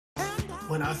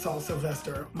when I saw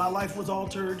Sylvester. My life was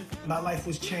altered. My life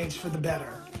was changed for the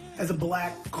better. As a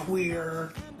black,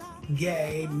 queer,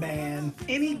 gay man,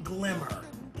 any glimmer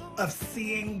of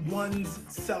seeing one's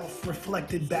self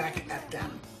reflected back at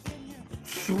them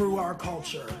through our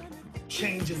culture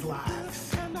changes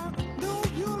lives.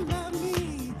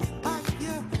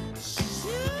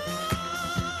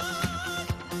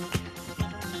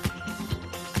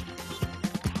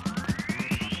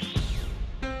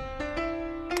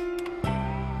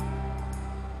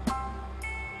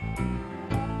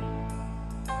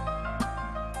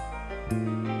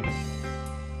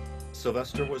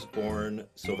 Sylvester was born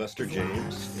Sylvester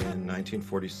James in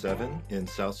 1947 in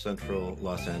South Central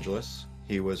Los Angeles.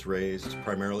 He was raised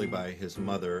primarily by his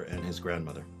mother and his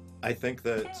grandmother. I think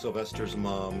that Sylvester's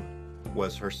mom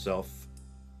was herself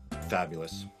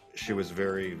fabulous. She was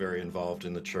very, very involved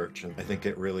in the church, and I think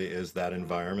it really is that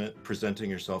environment, presenting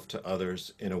yourself to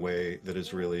others in a way that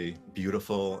is really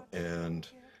beautiful and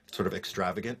sort of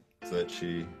extravagant, that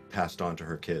she passed on to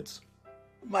her kids.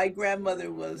 My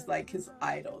grandmother was like his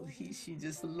idol. She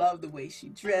just loved the way she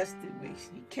dressed, the way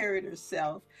she carried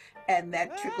herself, and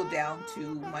that trickled down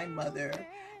to my mother.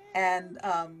 And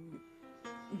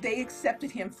they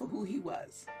accepted him for who he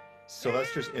was.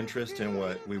 Sylvester's interest in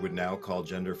what we would now call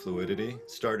gender fluidity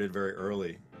started very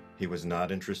early. He was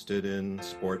not interested in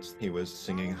sports. He was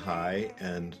singing high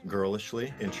and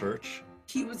girlishly in church.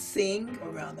 He would sing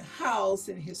around the house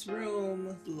in his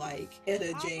room like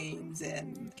Etta James,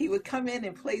 and he would come in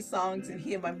and play songs, and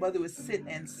he and my mother would sit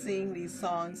and sing these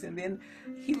songs, and then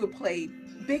he would play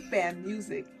big band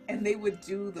music, and they would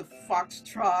do the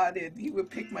foxtrot, and he would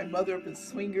pick my mother up and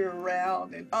swing her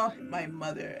around, and oh, my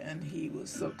mother and he was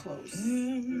so close.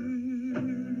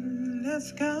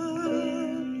 Let's go,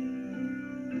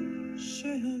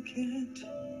 sugar cat.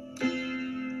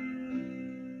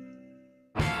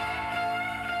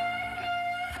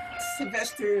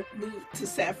 Sylvester moved to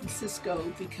San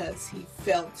Francisco because he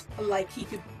felt like he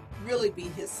could really be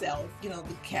himself. You know,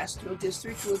 the Castro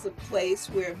district was a place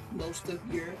where most of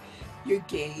your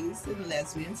gays and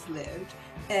lesbians lived,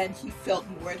 and he felt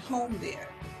more at home there.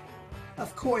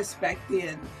 Of course, back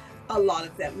then, a lot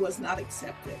of that was not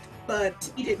accepted,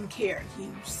 but he didn't care. He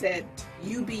said,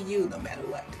 you be you no matter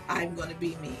what. I'm going to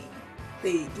be me.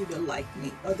 They either like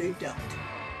me or they don't.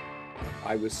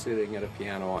 I was sitting at a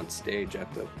piano on stage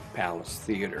at the Palace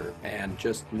Theater and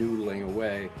just noodling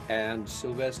away, and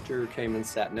Sylvester came and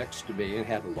sat next to me and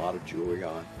had a lot of jewelry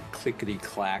on,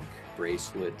 clickety-clack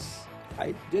bracelets.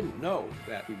 I didn't know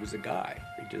that he was a guy.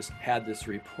 We just had this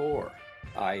rapport.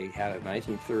 I had a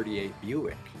 1938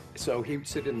 Buick, so he would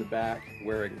sit in the back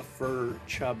wearing a fur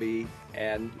chubby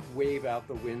and wave out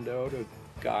the window to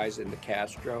guys in the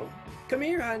Castro. Come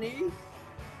here, honey.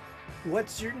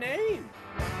 What's your name?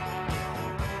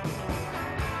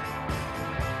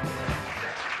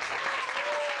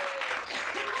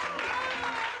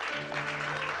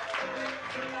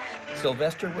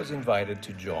 Sylvester was invited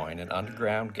to join an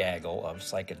underground gaggle of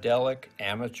psychedelic,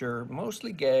 amateur,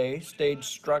 mostly gay,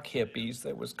 stage-struck hippies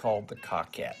that was called the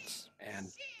Cockettes. And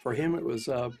for him, it was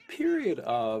a period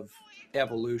of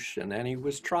evolution, and he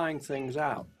was trying things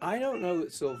out. I don't know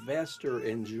that Sylvester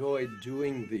enjoyed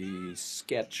doing the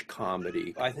sketch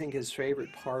comedy. I think his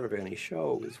favorite part of any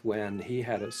show was when he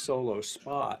had a solo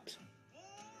spot.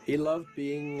 He loved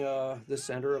being the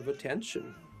center of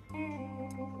attention.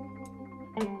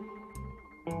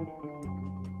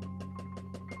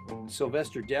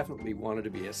 Sylvester definitely wanted to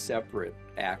be a separate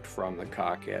act from the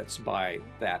Cockettes by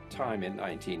that time in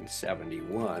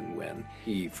 1971 when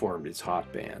he formed his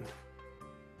hot band.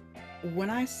 When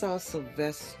I saw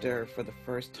Sylvester for the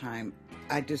first time,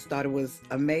 I just thought it was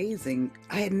amazing.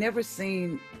 I had never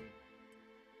seen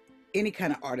any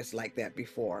kind of artist like that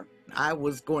before. I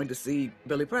was going to see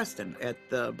Billy Preston at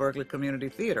the Berkeley Community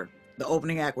Theater. The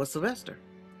opening act was Sylvester.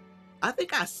 I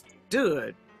think I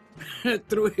stood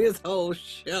through his whole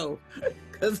show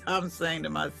because I'm saying to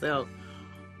myself,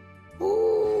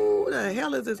 who the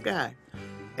hell is this guy?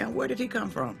 And where did he come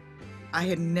from? I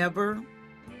had never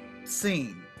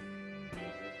seen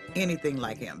anything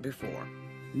like him before,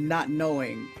 not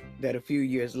knowing that a few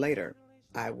years later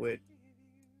I would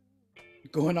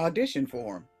go and audition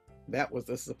for him. That was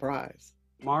a surprise.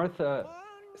 Martha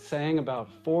sang about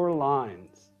 4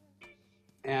 lines,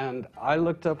 and I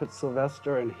looked up at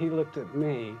Sylvester and he looked at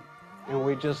me, and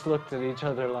we just looked at each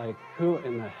other like, who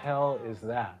in the hell is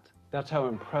that? That's how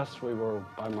impressed we were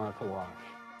by Martha Wash.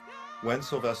 When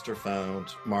Sylvester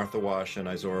found Martha Wash and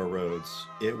Izora Rhodes,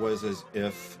 it was as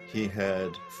if he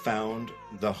had found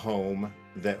the home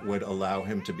that would allow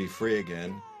him to be free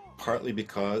again, partly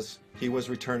because he was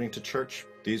returning to church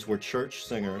These were church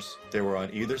singers. They were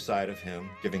on either side of him,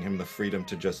 giving him the freedom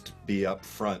to just be up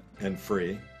front and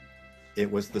free. It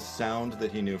was the sound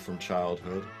that he knew from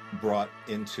childhood, brought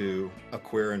into a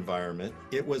queer environment.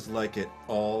 It was like it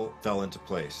all fell into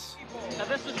place. Now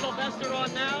this is Sylvester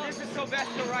on now? This is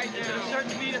Sylvester right now. Is it a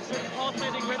certain beat, a certain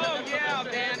pulsating rhythm? Oh yeah,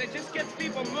 man, it just gets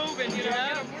people moving, you know,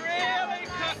 get them really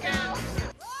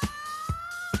cooking.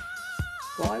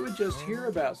 Well, I would just hear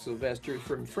about Sylvester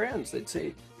from friends. They'd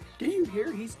say, do you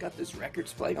hear he's got this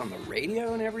records playing on the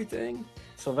radio and everything?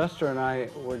 Sylvester and I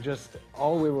were just,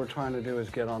 all we were trying to do is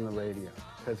get on the radio.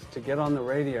 Because to get on the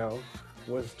radio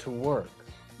was to work.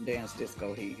 Dance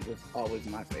Disco Heat was always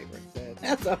my favorite.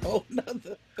 That's a whole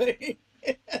nother thing.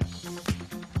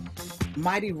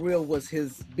 Mighty Real was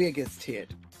his biggest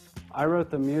hit. I wrote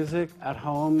the music at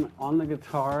home on the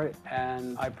guitar,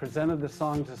 and I presented the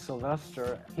song to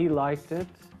Sylvester. He liked it.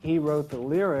 He wrote the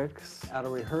lyrics at a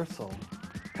rehearsal.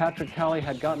 Patrick Kelly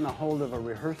had gotten a hold of a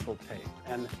rehearsal tape,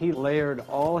 and he layered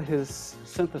all his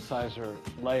synthesizer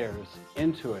layers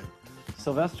into it.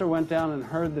 Sylvester went down and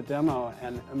heard the demo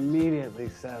and immediately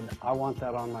said, I want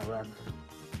that on my record.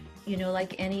 You know,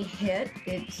 like any hit,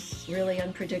 it's really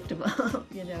unpredictable.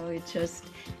 You know, it just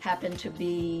happened to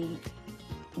be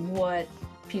what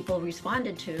people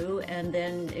responded to, and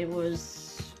then it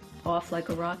was off like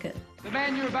a rocket. The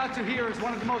man you're about to hear is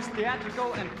one of the most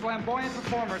theatrical and flamboyant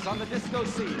performers on the disco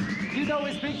scene. You know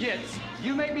his big hits,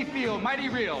 You Make Me Feel Mighty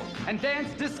Real, and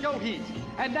Dance Disco Heat.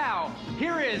 And now,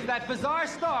 here is that bizarre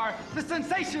star, the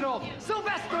sensational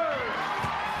Sylvester!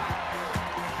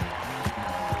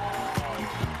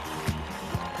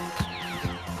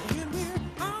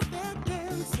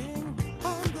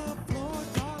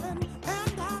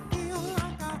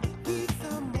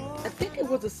 It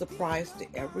was a surprise to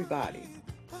everybody,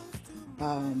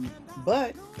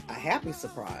 but a happy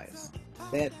surprise.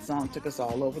 That song took us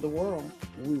all over the world.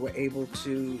 We were able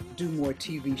to do more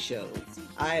TV shows.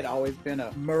 I had always been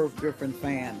a Merv Griffin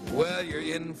fan. Well, you're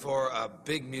in for a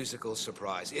big musical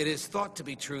surprise. It is thought to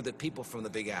be true that people from the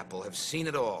Big Apple have seen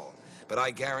it all, but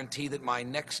I guarantee that my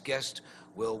next guest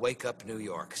will wake up New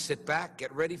York. Sit back,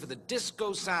 get ready for the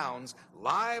disco sounds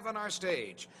live on our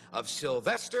stage of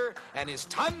Sylvester and his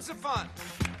tons of fun.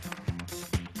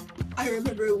 I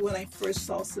remember when I first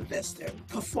saw Sylvester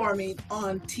performing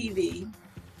on TV,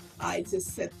 I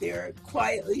just sat there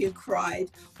quietly and cried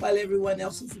while everyone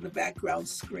else was in the background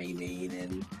screaming,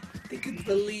 and they couldn't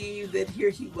believe that here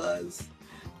he was.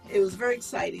 It was very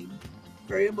exciting,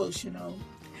 very emotional,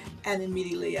 and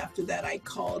immediately after that I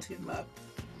called him up,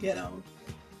 you know.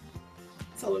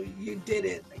 So you did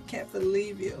it. I can't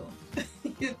believe you.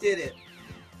 You did it.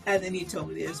 And then he told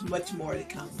me there's much more to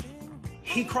come.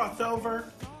 He crossed over.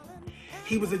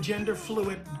 He was a gender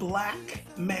fluid black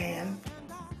man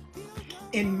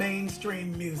in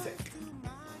mainstream music.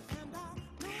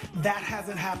 That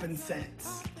hasn't happened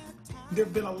since. There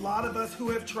have been a lot of us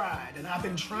who have tried, and I've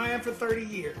been trying for 30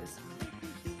 years.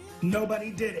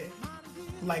 Nobody did it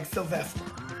like Sylvester.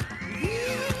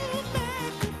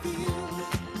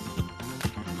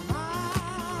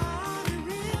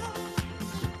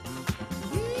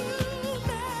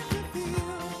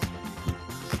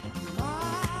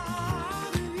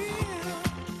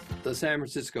 The San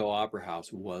Francisco Opera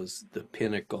House was the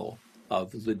pinnacle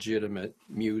of legitimate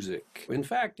music. In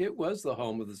fact, it was the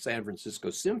home of the San Francisco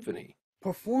Symphony.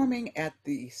 Performing at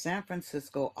the San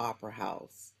Francisco Opera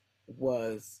House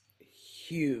was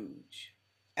huge,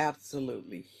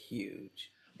 absolutely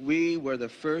huge. We were the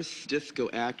first disco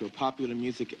act or popular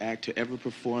music act to ever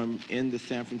perform in the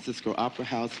San Francisco Opera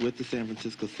House with the San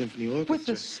Francisco Symphony Orchestra. With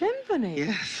the symphony?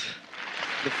 Yes.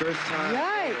 The first time.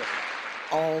 Right.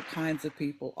 All kinds of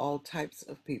people, all types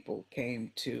of people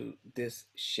came to this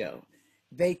show.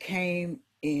 They came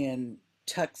in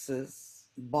tuxes,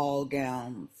 ball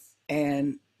gowns,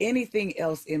 and anything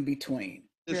else in between.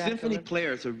 The symphony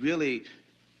players are really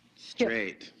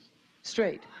straight. Hip.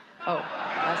 Straight. Oh,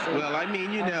 I see. Well, I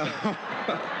mean, you know,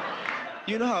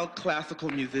 you know how classical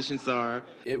musicians are.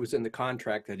 It was in the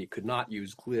contract that he could not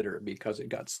use glitter because it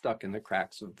got stuck in the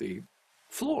cracks of the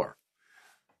floor.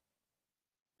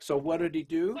 So what did he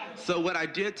do? So what I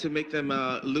did to make them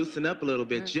loosen up a little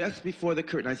bit, just before the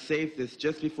curtain, I saved this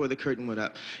just before the curtain went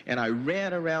up, and I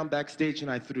ran around backstage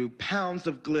and I threw pounds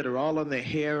of glitter all on their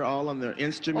hair, all on their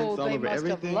instruments, all over everything. Oh, they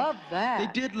must have loved that.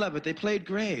 They did love it. They played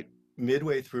great.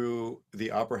 Midway through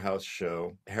the Opera House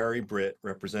show, Harry Britt,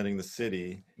 representing the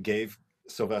city, gave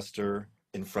Sylvester,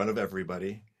 in front of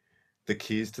everybody, the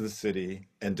keys to the city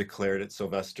and declared it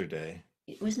Sylvester Day.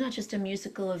 It was not just a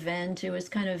musical event, it was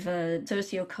kind of a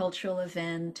socio-cultural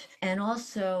event, and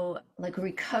also like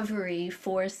recovery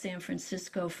for San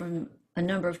Francisco from a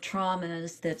number of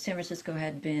traumas that San Francisco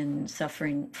had been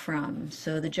suffering from.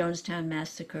 So the Jonestown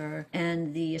Massacre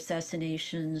and the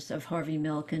assassinations of Harvey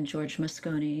Milk and George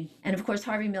Moscone. And of course,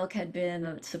 Harvey Milk had been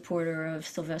a supporter of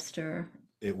Sylvester.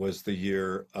 It was the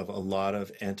year of a lot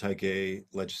of anti-gay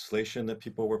legislation that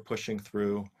people were pushing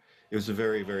through. It was a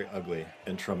very, very ugly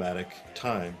and traumatic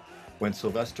time. When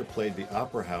Sylvester played the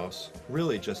Opera House,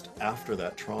 really just after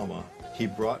that trauma, he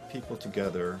brought people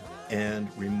together and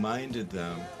reminded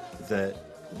them that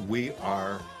we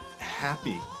are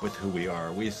happy with who we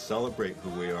are. We celebrate who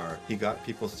we are. He got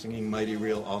people singing Mighty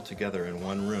Real all together in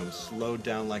one room, slowed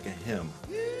down like a hymn.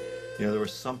 You know, there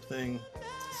was something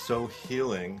so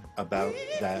healing about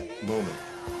that moment.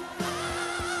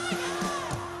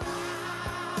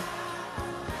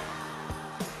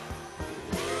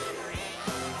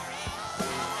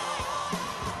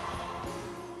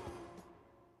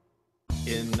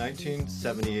 In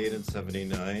 1978 and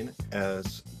 79,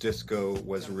 as disco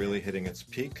was really hitting its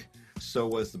peak, so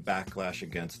was the backlash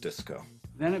against disco.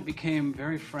 Then it became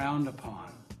very frowned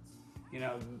upon. You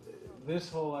know, this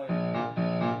whole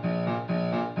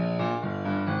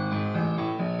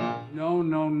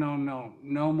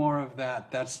no more of that.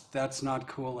 That's not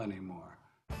cool anymore.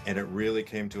 And it really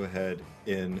came to a head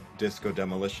in Disco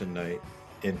Demolition Night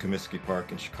in Comiskey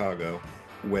Park in Chicago,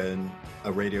 when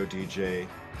a radio DJ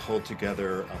pulled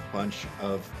together a bunch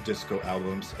of disco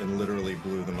albums and literally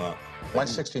blew them up. My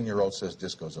 16-year-old says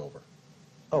disco's over.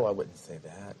 Oh, I wouldn't say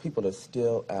that. People are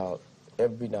still out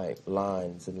every night,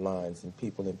 lines and lines, and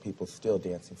people still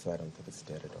dancing, so I don't think it's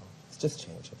dead at all. It's just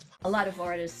changing. A lot of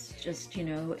artists just,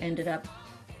 ended up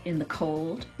in the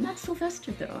cold. Not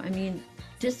Sylvester, though. I mean,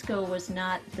 disco was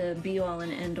not the be-all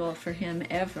and end-all for him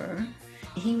ever.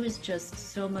 He was just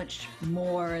so much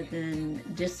more than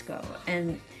disco.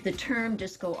 And the term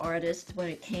disco artist, when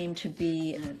it came to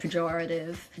be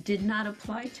pejorative, did not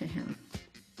apply to him.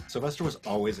 Sylvester was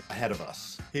always ahead of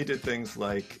us. He did things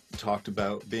like talked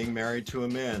about being married to a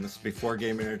man. This is before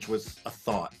gay marriage was a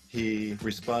thought. He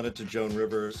responded to Joan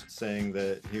Rivers saying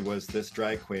that he was this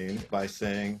drag queen by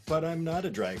saying, "But I'm not a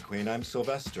drag queen, I'm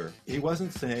Sylvester." He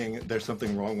wasn't saying there's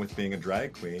something wrong with being a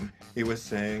drag queen. He was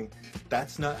saying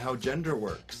that's not how gender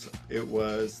works. It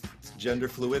was gender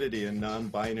fluidity and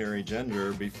non-binary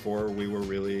gender before we were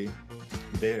really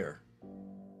there.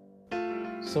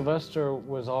 Sylvester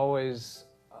was always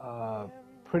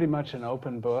pretty much an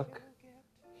open book.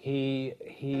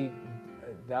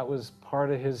 That was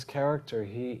part of his character.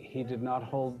 He did not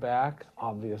hold back,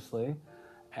 obviously,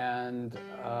 and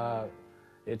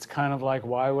it's kind of like,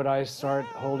 why would I start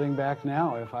holding back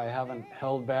now if I haven't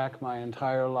held back my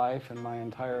entire life and my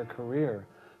entire career?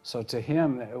 So to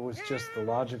him, it was just the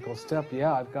logical step.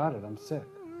 Yeah, I've got it. I'm sick.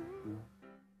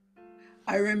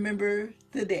 I remember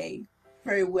the day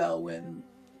very well when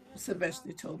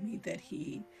Sylvester told me that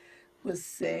he was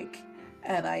sick,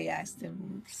 and I asked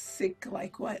him, sick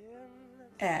like what?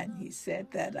 And he said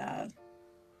that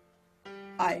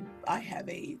I have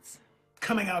AIDS.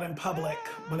 Coming out in public,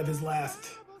 one of his last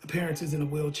appearances in a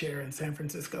wheelchair in San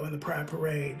Francisco in the Pride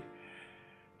Parade,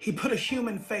 he put a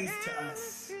human face to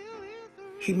us.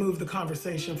 He moved the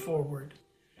conversation forward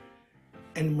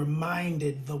and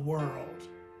reminded the world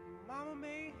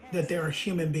that there are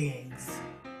human beings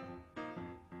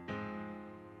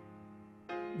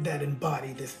that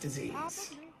embody this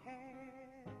disease.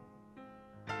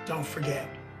 Don't forget.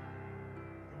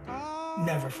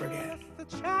 Never forget.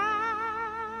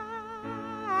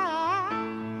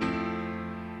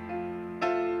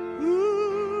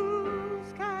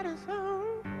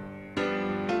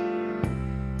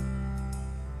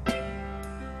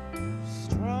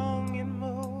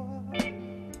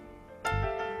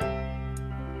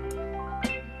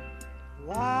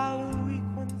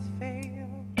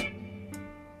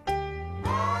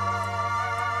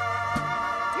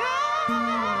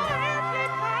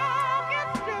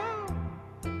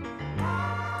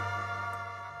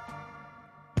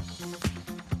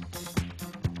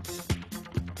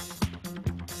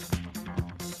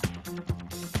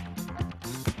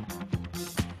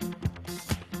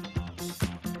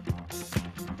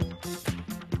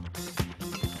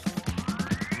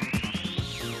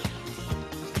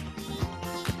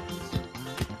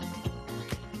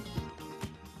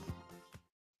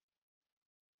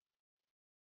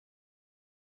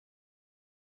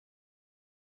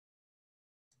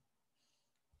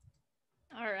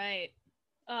 All right.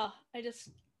 Oh,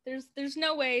 there's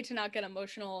no way to not get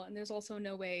emotional, and there's also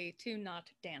no way to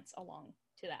not dance along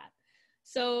to that.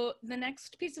 So the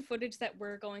next piece of footage that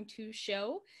we're going to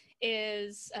show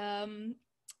is a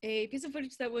piece of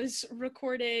footage that was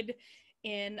recorded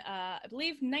in, I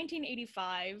believe,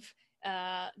 1985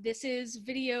 This is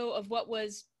video of what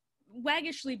was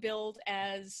waggishly billed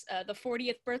as the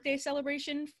 40th birthday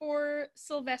celebration for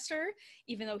Sylvester,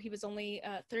 even though he was only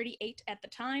 38 at the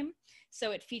time.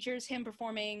 So it features him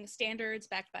performing standards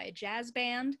backed by a jazz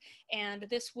band, and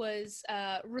this was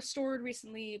restored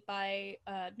recently by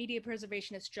media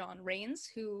preservationist John Rains,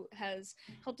 who has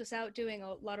helped us out doing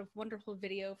a lot of wonderful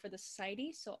video for the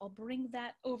Society. So I'll bring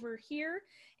that over here,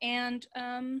 and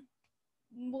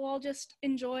we'll all just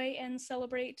enjoy and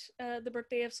celebrate the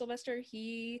birthday of Sylvester.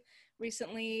 He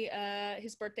recently,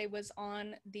 his birthday was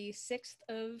on the 6th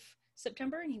of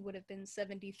September, and he would have been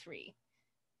 73.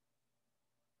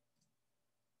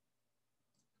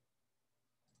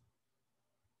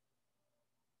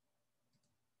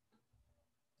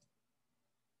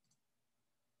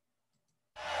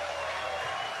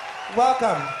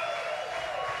 Welcome.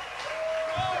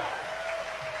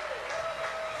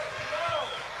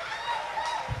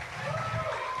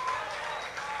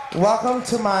 Welcome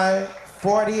to my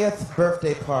 40th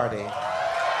birthday party.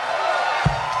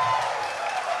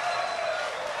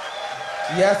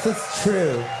 Yes, it's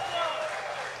true.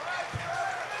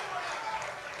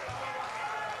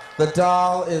 The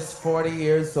doll is 40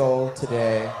 years old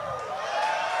today.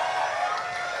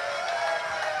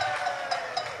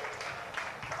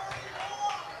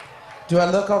 Do I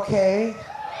look okay?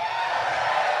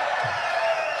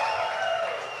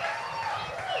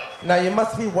 Now you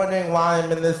must be wondering why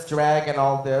I'm in this drag and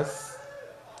all this.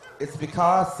 It's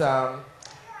because the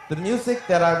music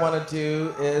that I want to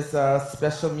do is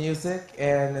special music,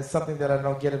 and it's something that I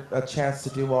don't get a chance to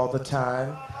do all the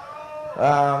time.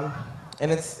 And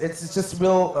it's just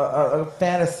real a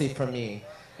fantasy for me,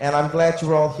 and I'm glad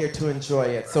you're all here to enjoy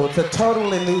it. So it's a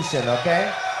total illusion,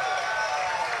 okay?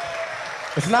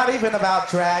 It's not even about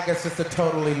drag, it's just a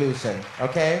total illusion,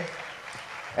 okay?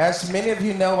 As many of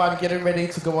you know, I'm getting ready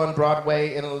to go on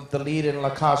Broadway in the lead in La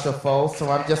Cage aux Folles, so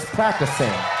I'm just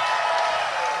practicing.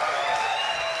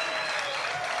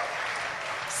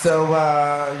 So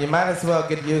you might as well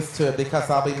get used to it, because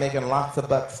I'll be making lots of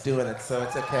bucks doing it, so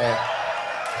it's okay.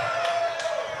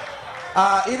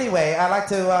 Anyway, I'd like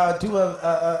to do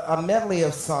a medley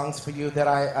of songs for you that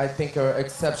I think are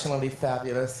exceptionally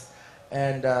fabulous.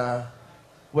 And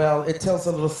well, it tells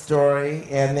a little story,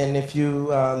 and then if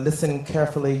you listen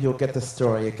carefully, you'll get the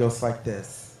story. It goes like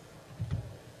this.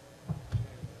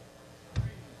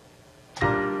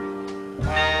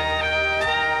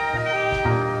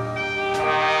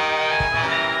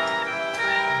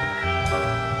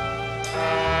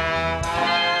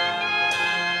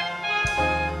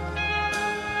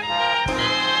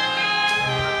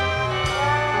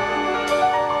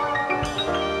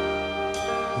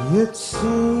 It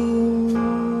seems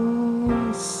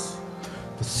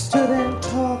we stood and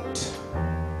talked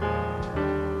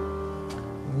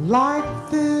like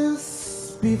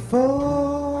this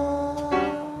before,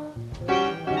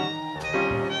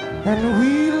 and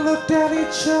we looked at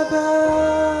each other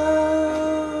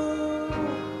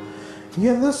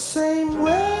in the same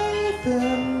way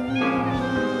then.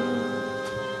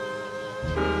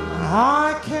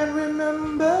 I can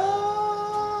remember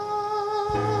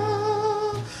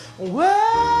where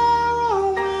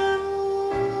or when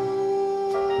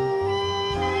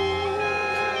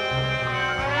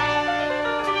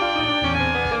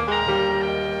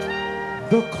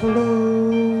the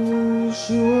clothes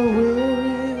you were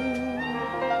wearing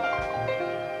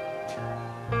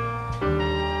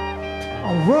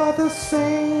were the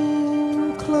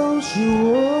same clothes you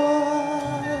wore,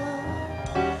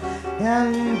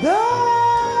 and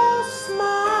the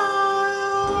smile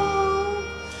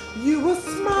you were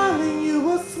smiling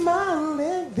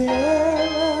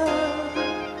there.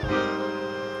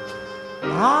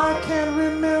 I can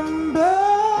remember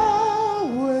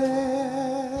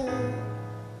where,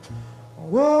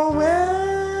 oh, when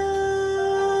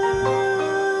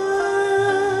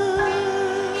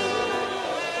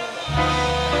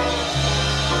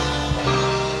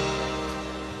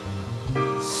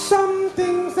some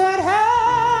things that happened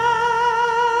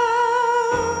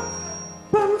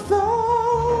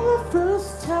for the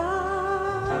first time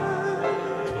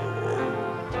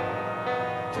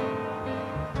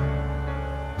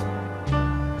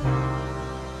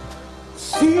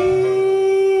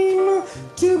seem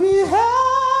to be happening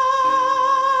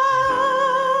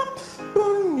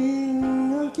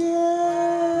again.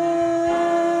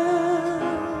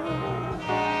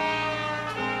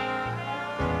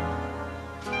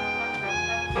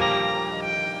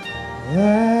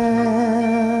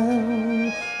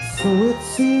 And so it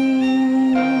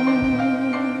seems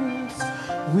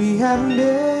we have met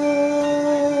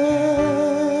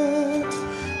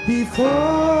before,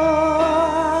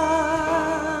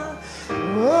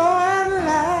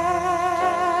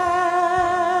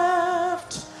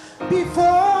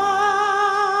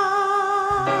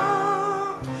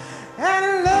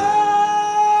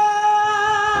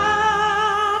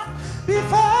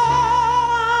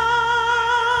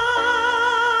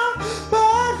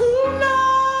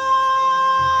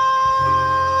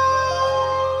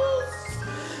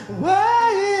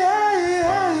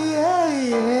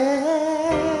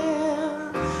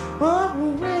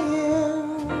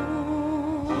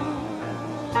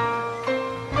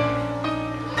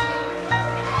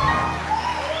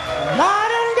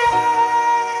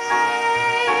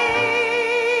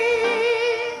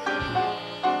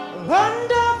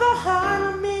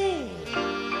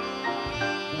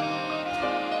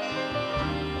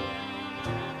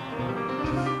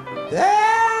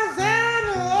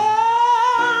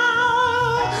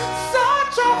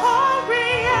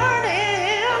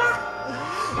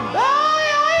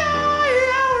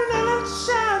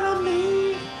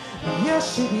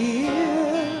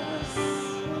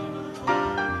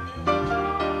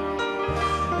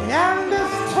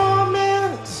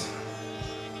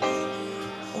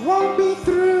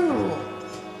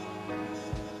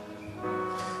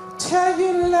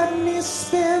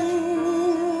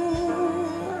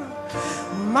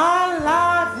 my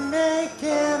life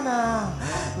making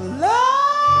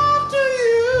love to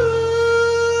you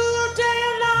day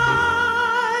and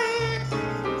night,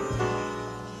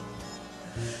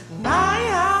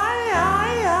 night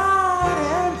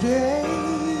and day.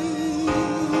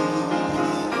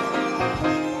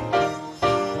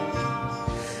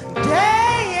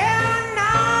 Day and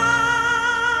night.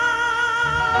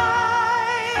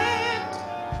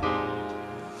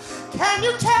 Can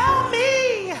you tell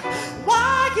me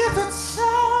why is it so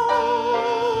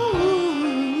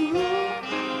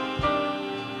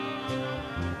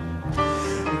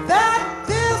that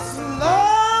this longing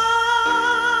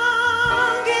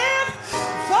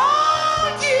for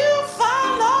you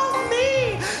follows me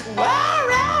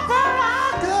wherever I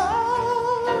go?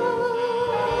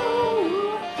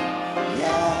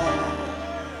 Yeah,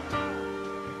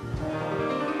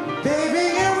 baby,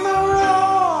 in the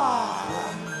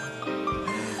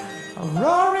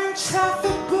roaring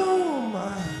traffic boom,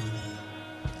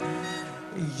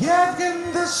 yet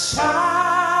in the silence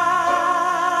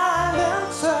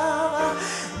of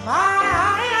my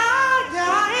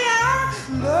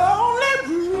lonely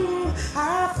room,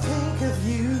 I think of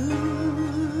you.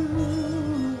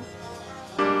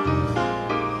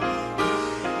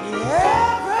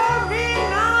 Every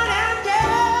night and day.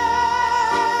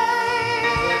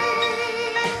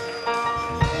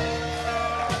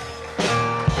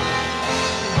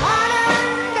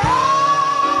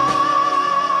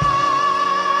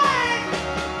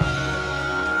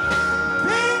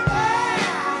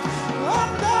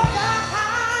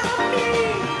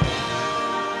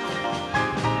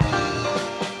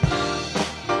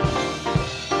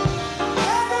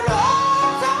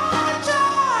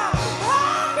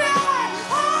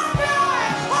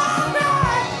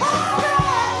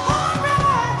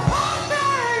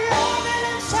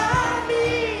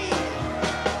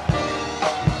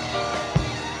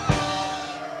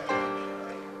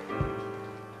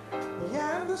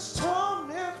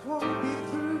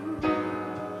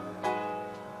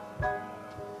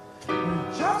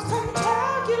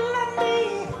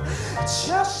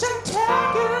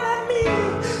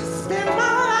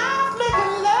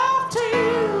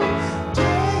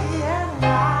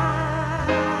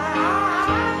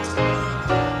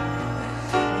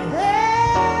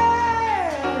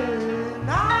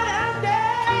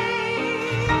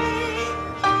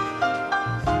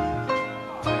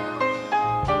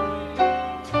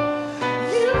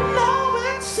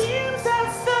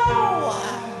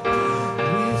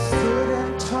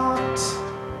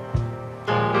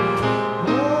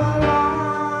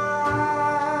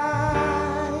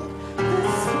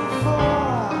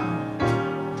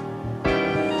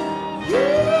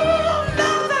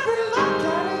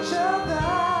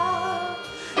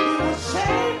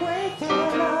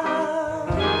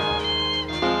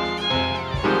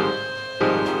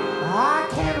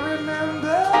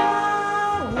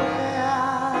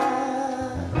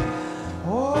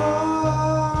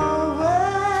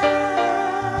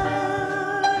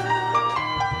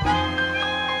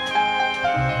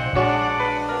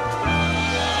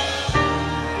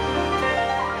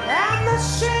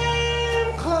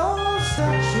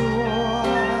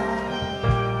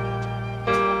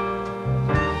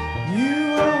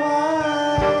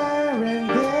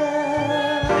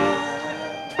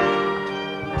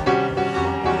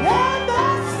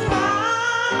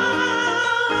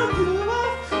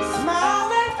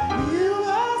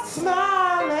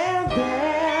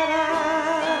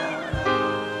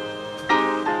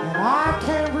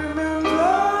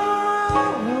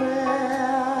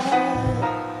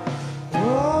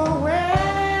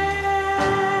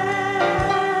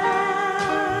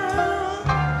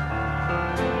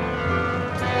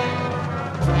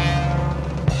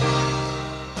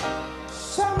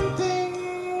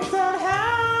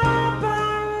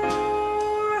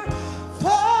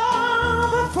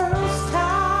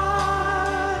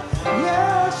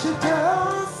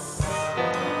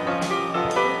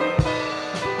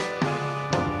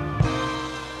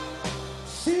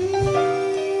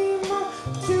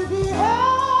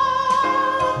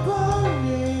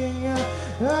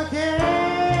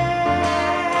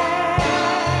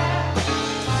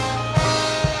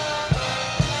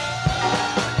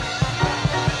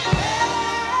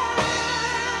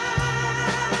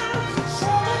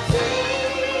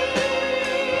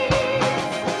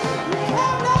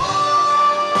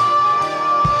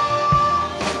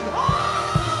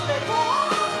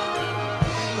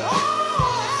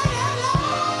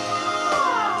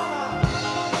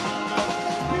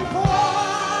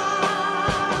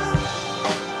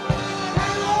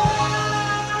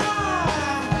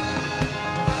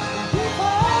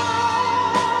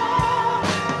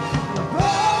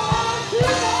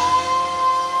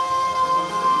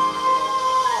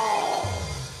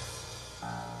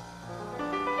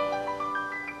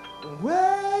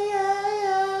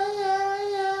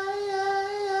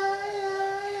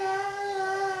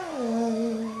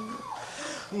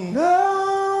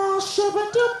 No,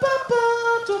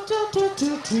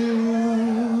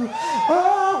 shabba-doo-ba-ba-doo-doo-doo-doo-doo.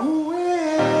 Oh,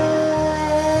 yeah.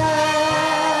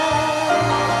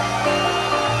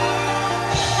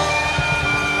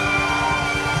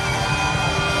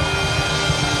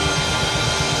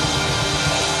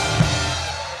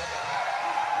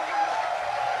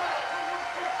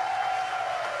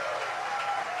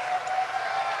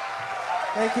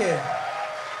 Thank you.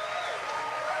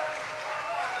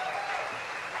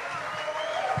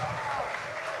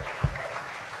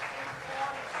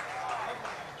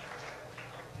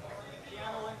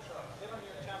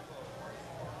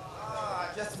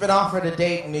 I've just been offered a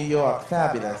date in New York.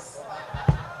 Fabulous.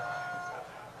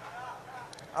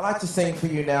 I'd like to sing for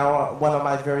you now one of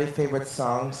my very favorite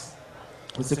songs.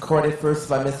 It was recorded first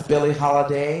by Miss Billie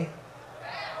Holiday.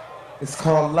 It's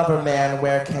called Lover Man,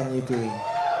 Where Can You Be?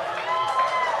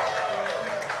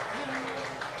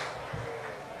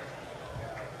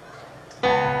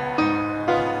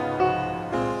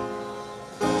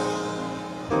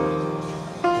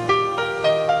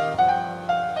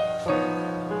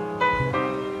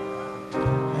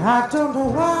 I don't know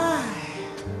why,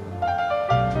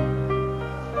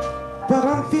 but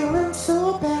I'm feeling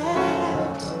so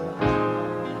bad.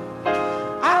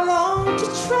 I long to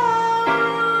try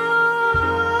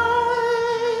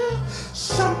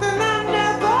something I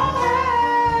never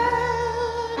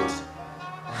had.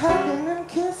 Hugging and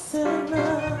kissing,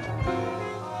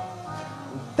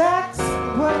 that's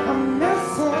what I'm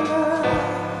missing.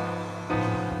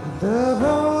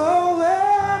 Love,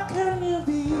 where can you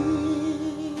be?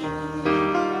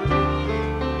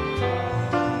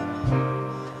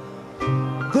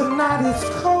 The night is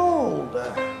cold,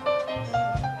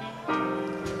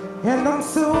 and I'm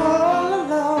so all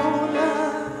alone.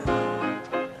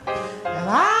 And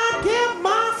I give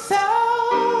myself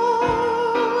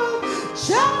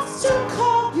just to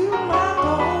call you my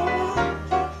own.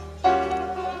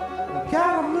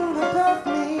 Got a moon above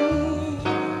me,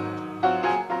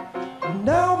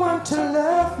 no one to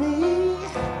love me.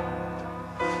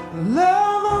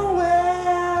 Lover,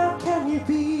 where can you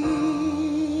be?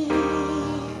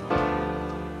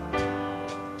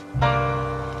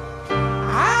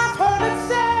 I've heard it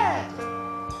said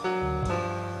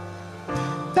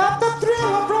that the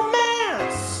thrill of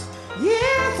romance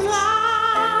is like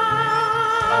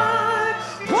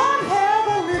one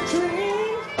heavenly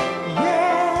dream.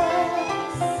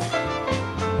 Yes,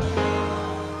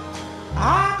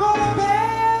 I go to bed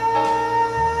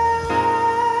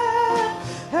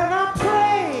and I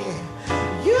pray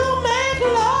you make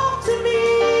love to me.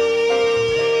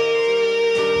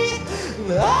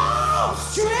 Oh,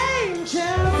 strange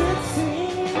as it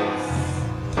seems,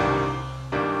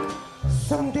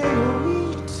 someday we'll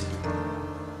meet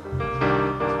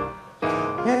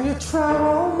and you try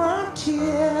all my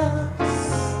tears.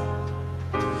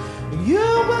 You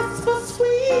whisper sweet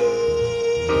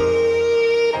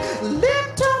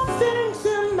little things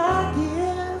in my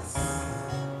ears.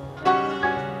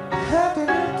 Hugging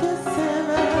and kissing,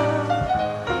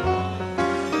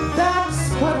 that's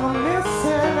what I'm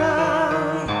missing.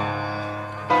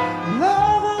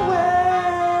 Lover,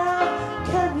 where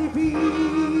can you be?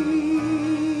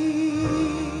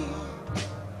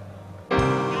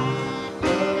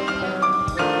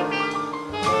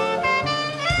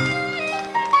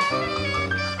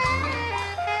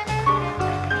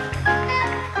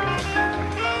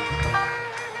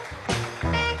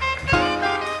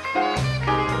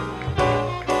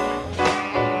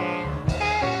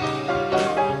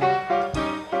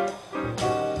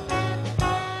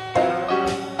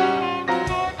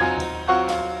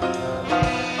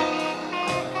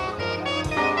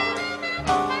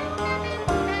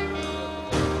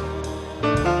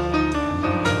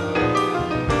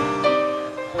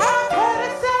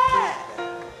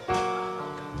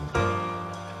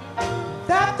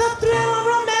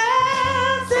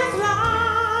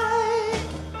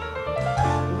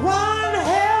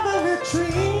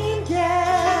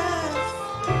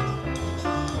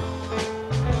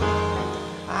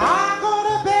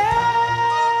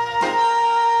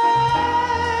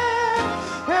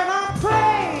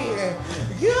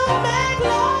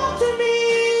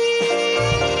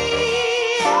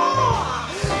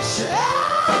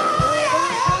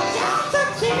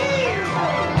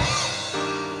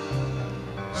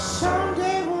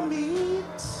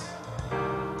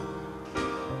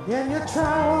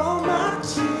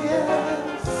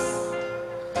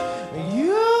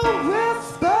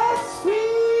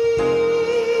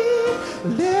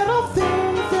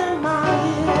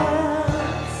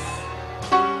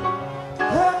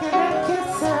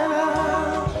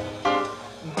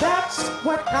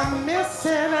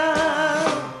 sinner,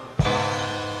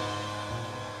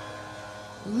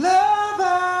 lover,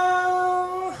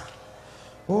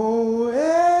 oh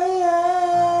yeah.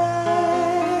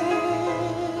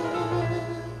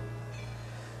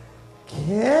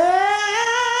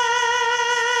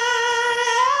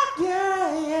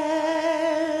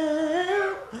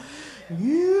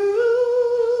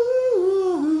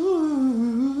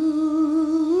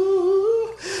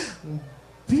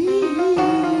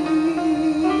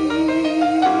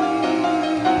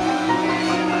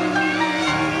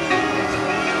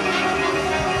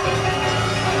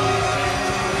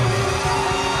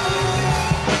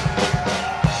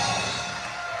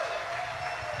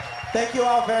 Thank you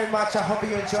all very much. I hope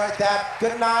you enjoyed that.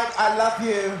 Good night. I love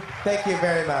you. Thank you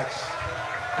very much.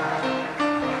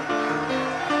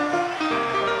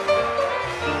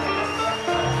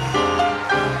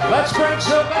 Let's bring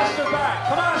Sylvester back.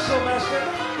 Come on, Sylvester.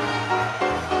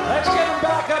 Let's get him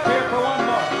back up here for one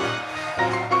more.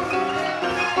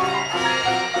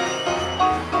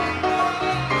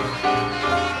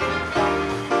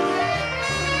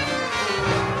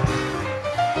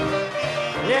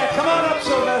 Yeah, come on up,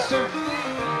 Sylvester.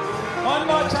 One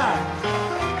more time.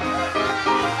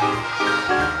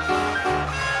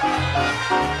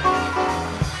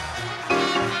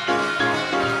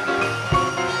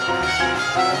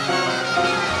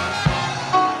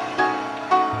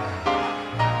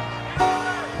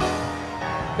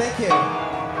 Thank you.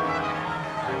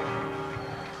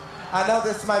 I know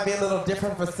this might be a little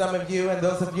different for some of you, and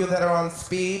those of you that are on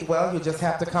speed, well, you just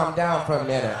have to calm down for a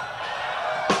minute.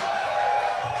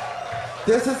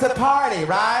 This is a party,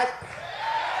 right?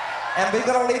 And we're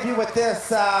gonna leave you with this.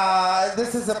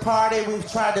 This is a party. We've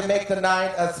tried to make the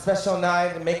night a special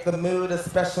night and make the mood a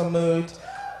special mood.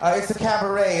 It's a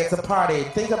cabaret, it's a party.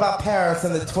 Think about Paris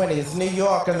in the 20s, New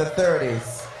York in the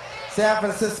 30s, San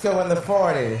Francisco in the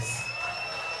 40s.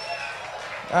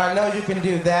 I know you can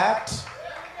do that.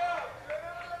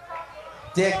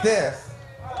 Dig this.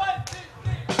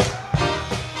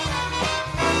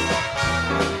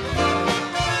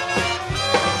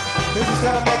 This is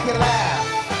gonna make you laugh.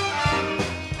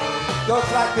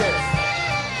 Goes like this.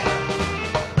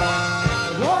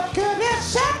 What could you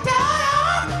shut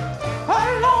down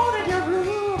alone in your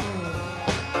room?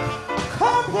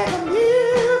 Come hear the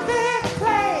music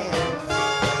play.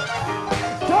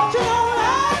 Don't you know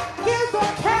that is a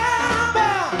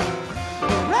cowbell?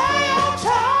 Radio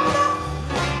China.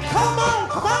 Come on,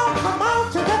 come on, come on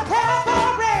to the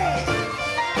cabaret.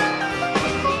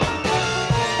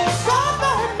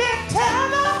 Somebody make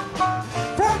tenor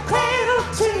from cradle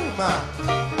to tomb.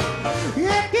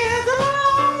 It gives a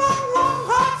long, long, long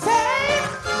hard say.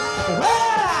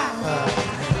 Well,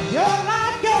 your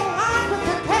life with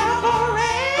the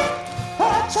cabaret.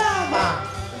 Oh, chama.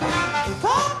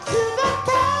 Come to the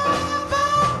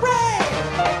cabaret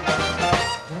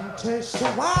and taste the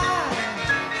wine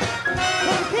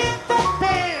and hit the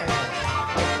band.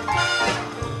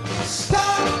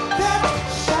 Stop that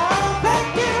shout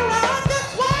back around this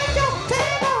way. Your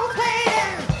table's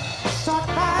waiting. Start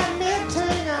by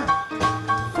knitting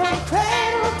from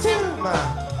cradle to tomb.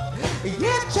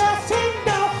 You just ain't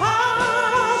no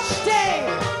hard stay.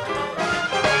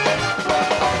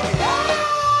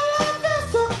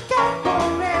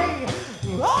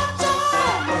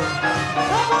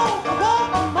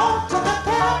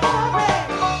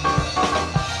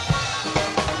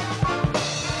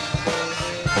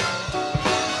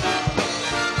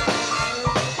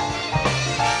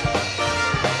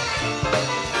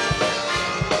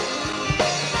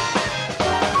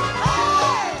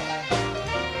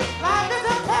 Life is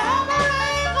a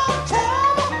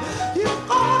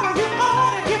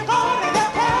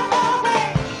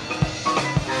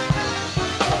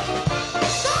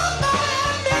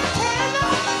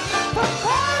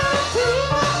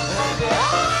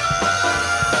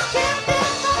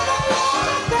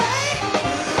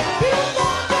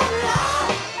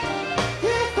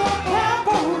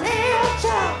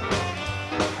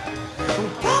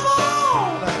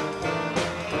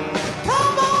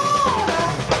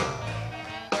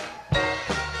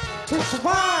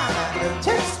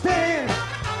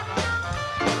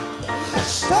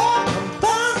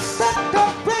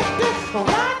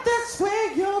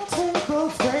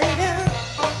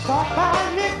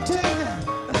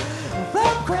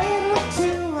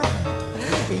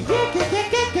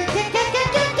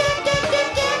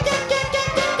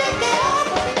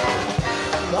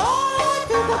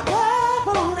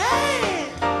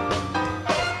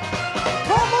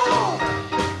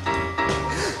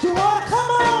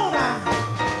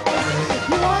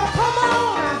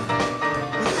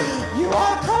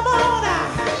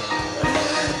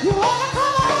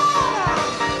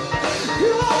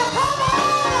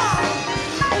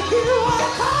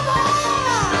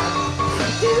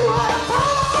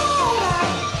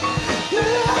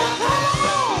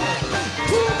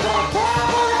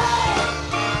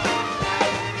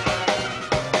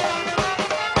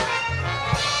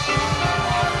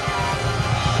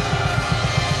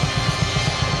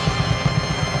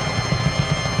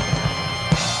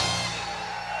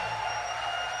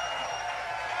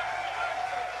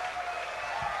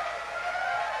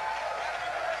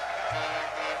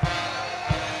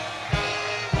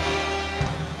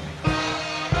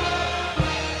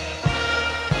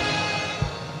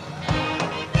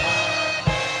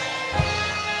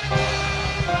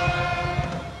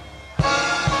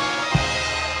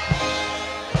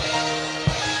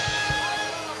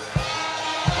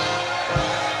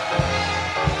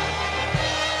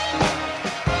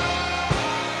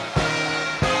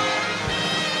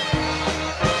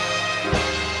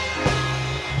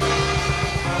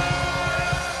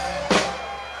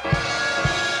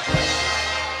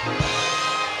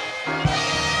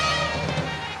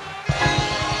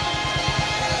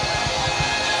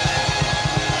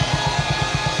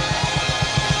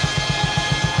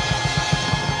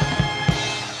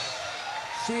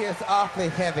is awfully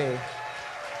heavy.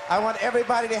 I want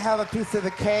everybody to have a piece of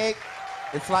the cake.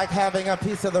 It's like having a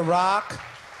piece of the rock.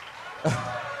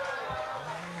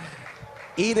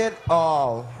 Eat it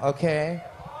all, okay?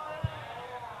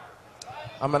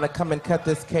 I'm gonna come and cut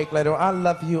this cake later. I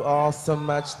love you all so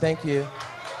much. Thank you.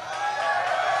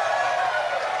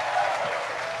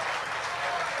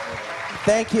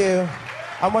 Thank you.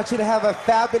 I want you to have a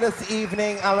fabulous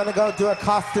evening. I'm gonna go do a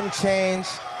costume change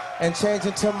and change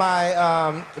into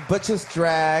my butcher's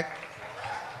drag.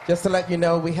 Just to let you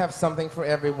know, we have something for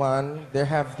everyone. They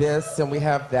have this, and we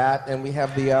have that, and we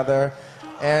have the other.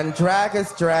 And drag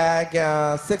is drag.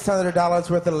 $600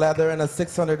 worth of leather and a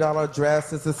 $600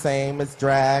 dress is the same as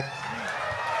drag.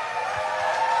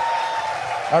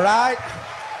 All right?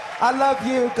 I love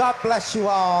you. God bless you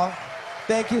all.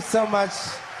 Thank you so much.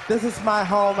 This is my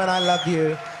home, and I love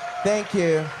you. Thank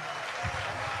you.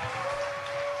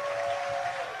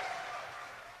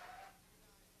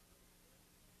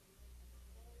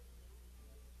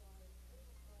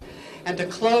 And to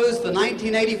close the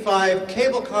 1985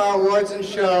 Cable Car Awards and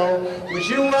Show, would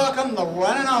you welcome the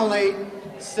one and only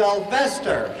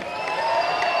Sylvester.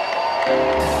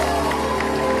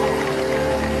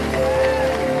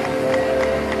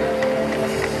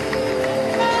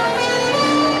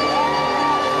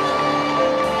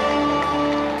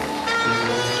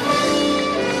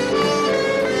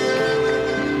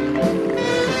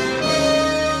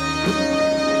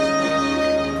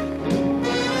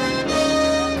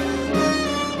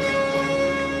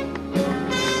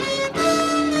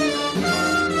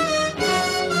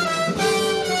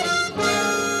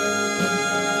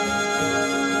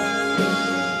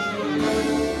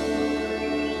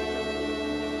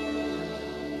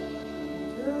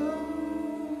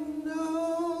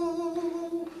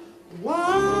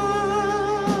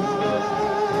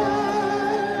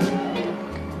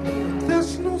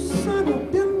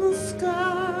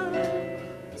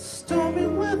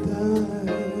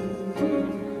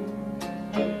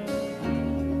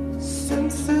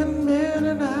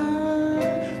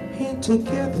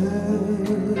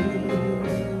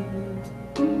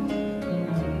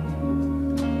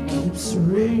 Keeps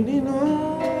raining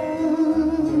all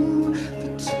the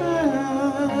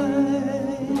time.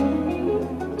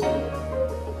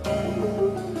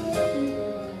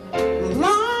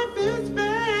 Life is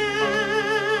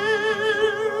bad,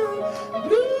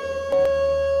 blue,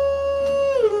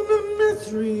 the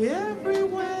misery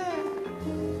everywhere,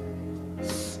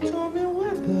 stormy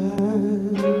weather.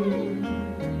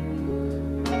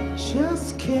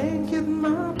 Just can't get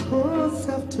my poor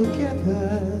self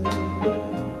together.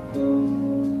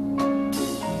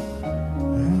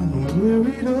 I'm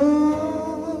worried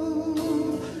all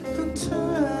the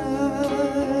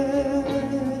time.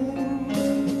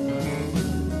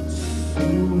 So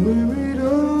worried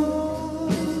all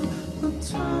the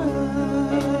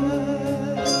time.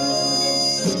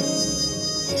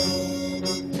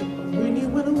 When you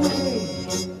went away,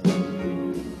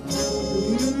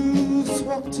 you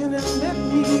walked in and met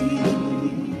me.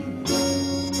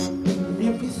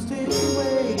 If you stayed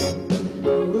away,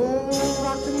 no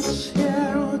rocking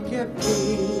chair would get me.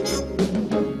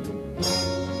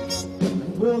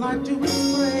 All I do is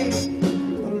pray,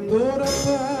 the Lord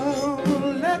above,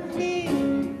 let me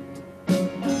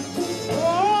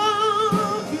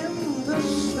walk in the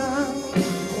sun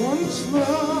once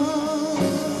more.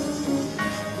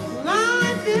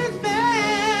 Life is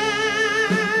bad,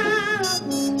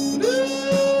 blue,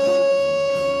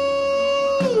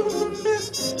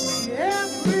 mystery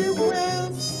everywhere,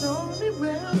 stormy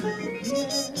weather,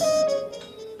 yeah.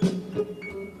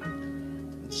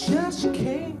 Just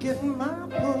can't get my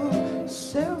poor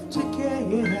self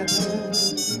together.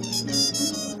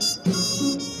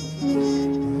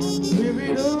 I'm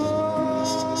worried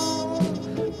all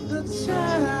the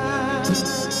time.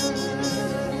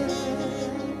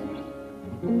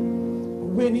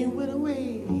 When you went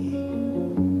away,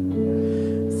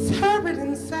 it's hurried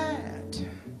and sad.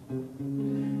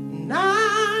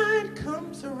 Night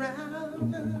comes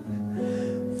around,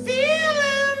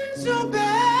 feeling so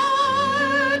bad.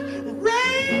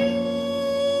 Rain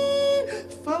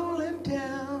falling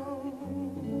down,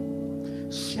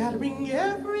 shattering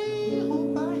every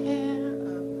hope I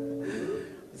have.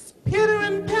 It's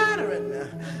pittering, pattering,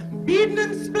 beating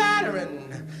and splattering,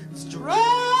 it's driving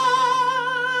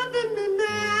me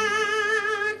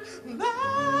mad.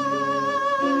 Love.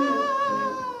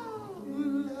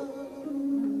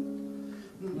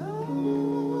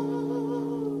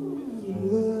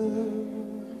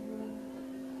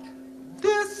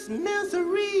 This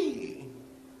misery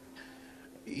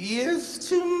is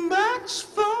too much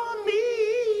for me.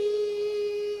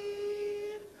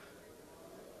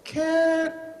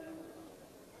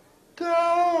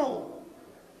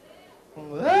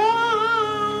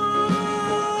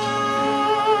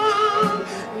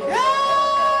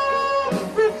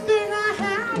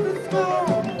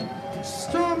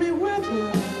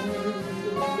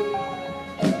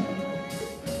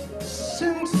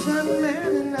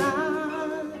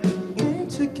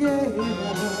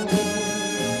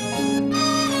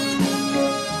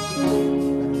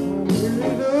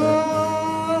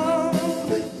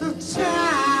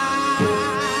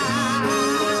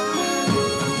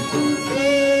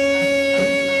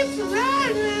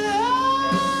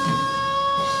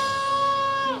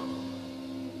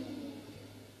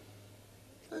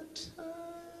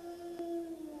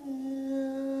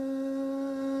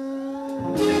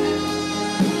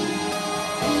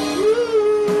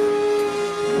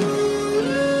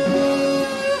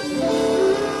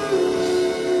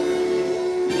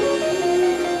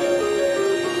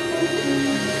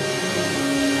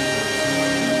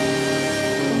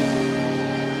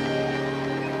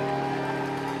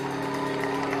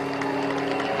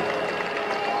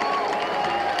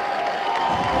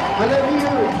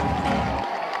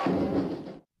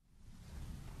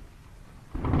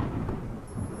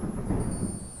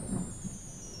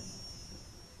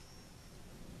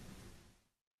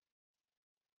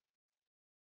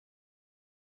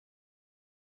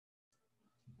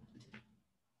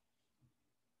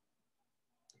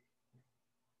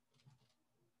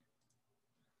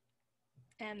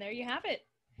 And there you have it.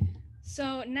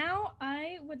 So now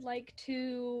I would like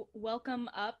to welcome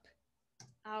up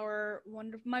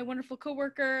my wonderful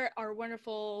coworker, our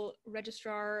wonderful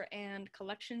registrar and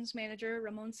collections manager,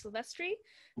 Ramón Silvestre,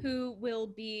 who will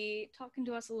be talking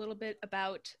to us a little bit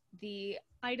about the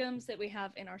items that we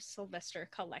have in our Sylvester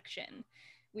collection.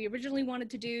 We originally wanted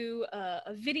to do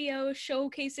a video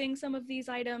showcasing some of these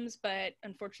items, but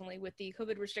unfortunately with the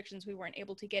COVID restrictions, we weren't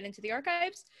able to get into the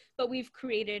archives, but we've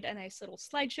created a nice little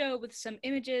slideshow with some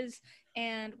images,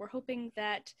 and we're hoping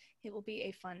that it will be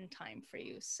a fun time for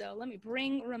you. So let me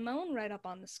bring Ramón right up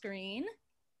on the screen.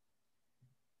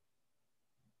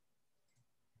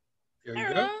 There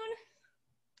you go.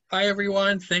 Hi,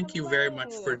 everyone. Thank you very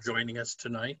much for joining us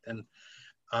tonight. And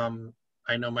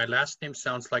I know my last name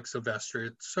sounds like Sylvester.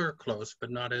 It's sort of close,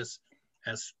 but not as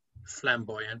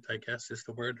flamboyant, I guess is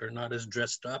the word, or not as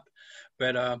dressed up.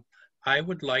 But I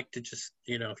would like to just,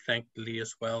 thank Lee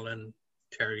as well and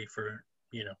Terry for,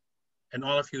 and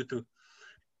all of you to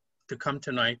come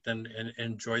tonight and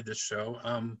enjoy the show.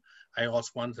 I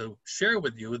also want to share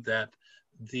with you that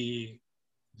the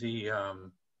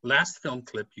last film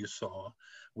clip you saw,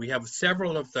 we have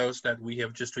several of those that we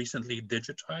have just recently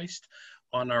digitized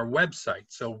on our website.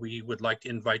 So we would like to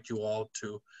invite you all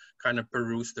to kind of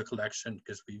peruse the collection,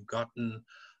 because we've gotten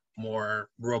more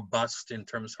robust in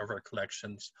terms of our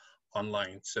collections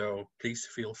online. So please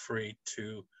feel free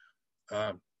to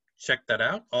check that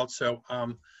out. Also,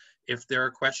 if there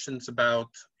are questions about,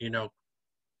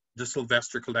 the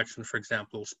Sylvester collection, for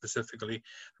example, specifically,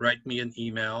 write me an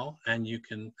email and you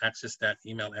can access that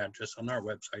email address on our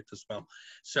website as well.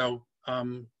 So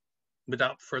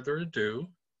without further ado,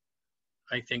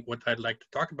 I think what I'd like to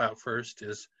talk about first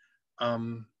is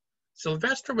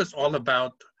Sylvester was all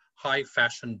about high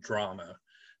fashion drama.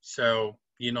 So,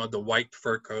 the white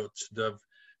fur coats, the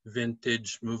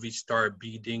vintage movie star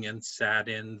beading and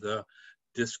satin, the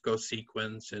disco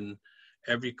sequins, and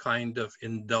every kind of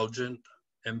indulgent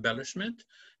embellishment.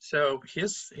 So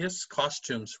his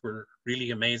costumes were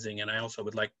really amazing. And I also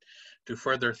would like to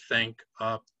further thank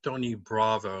Tony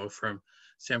Bravo from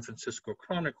San Francisco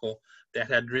Chronicle that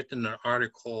had written an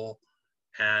article,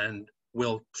 and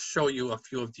will show you a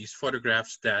few of these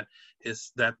photographs that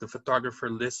the photographer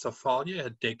Liz Safalia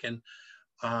had taken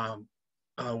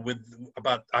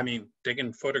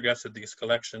taking photographs of these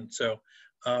collections. So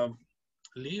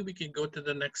Lee, we can go to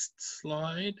the next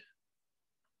slide.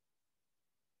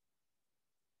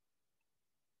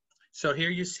 So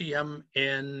here you see him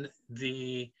in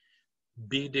the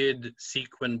beaded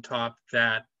sequin top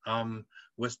that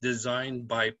was designed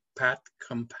by Pat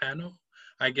Campano.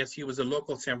 I guess he was a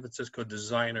local San Francisco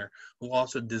designer who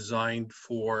also designed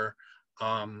for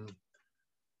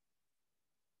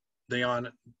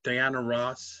Diana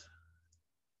Ross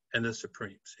and the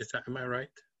Supremes. Am I right?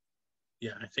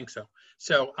 Yeah, I think so.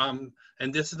 So,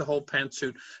 and this is the whole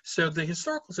pantsuit. So the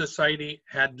Historical Society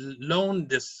had loaned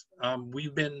this.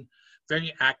 We've been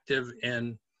very active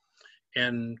in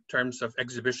terms of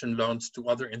exhibition loans to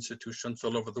other institutions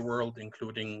all over the world,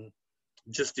 including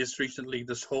just recently,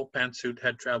 this whole pantsuit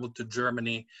had traveled to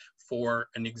Germany for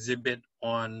an exhibit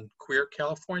on queer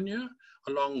California,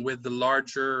 along with the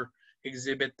larger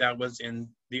exhibit that was in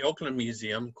the Oakland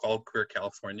Museum called Queer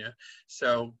California.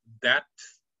 So that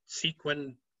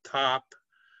sequin top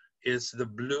is the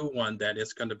blue one that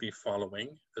is going to be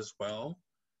following as well.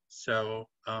 So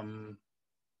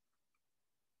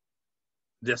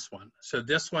this one. So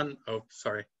this one,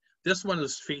 this one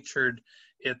was featured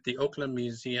at the Oakland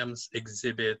Museum's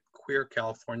exhibit Queer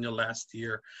California last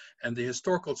year, and the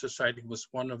Historical Society was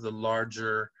one of the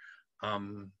larger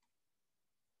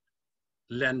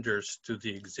lenders to the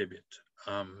exhibit.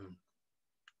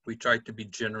 We tried to be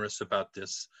generous about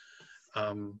this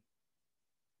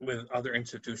with other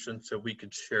institutions so we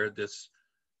could share this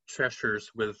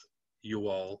treasures with you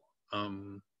all.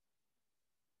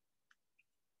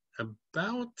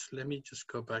 Let me just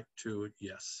go back to,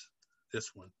 yes,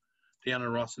 this one, Diana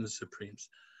Ross and the Supremes.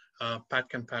 Pat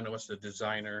Campano was the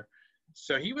designer.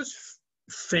 So he was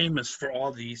famous for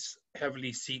all these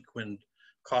heavily sequined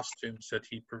costumes that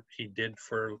he did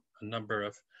for a number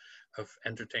of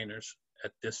entertainers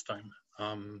at this time.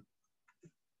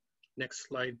 Next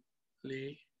slide,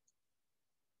 Lee.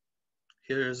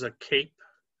 Here's a cape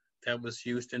that was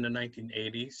used in the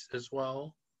 1980s as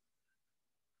well.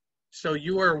 So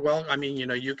you are well, I mean,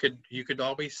 you could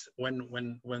always, when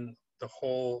the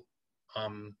whole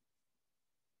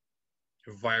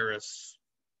virus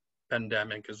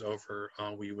pandemic is over,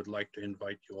 we would like to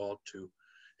invite you all to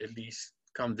at least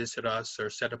come visit us or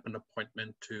set up an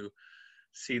appointment to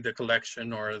see the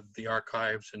collection or the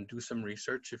archives and do some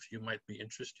research if you might be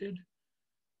interested.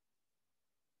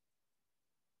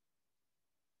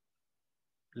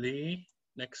 Lee,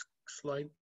 next slide.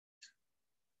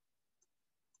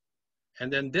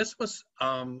 And then this was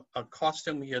a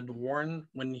costume he had worn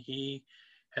when he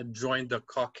had joined the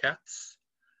Coquettes.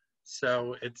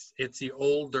 So it's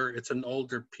an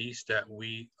older piece that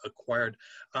we acquired.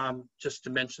 Just to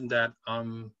mention that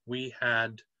we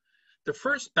had the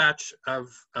first batch of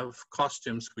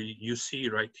costumes you see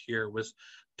right here was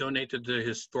donated to the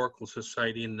Historical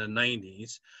Society in the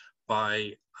 90s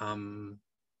by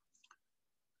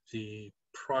the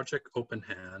Project Open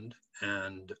Hand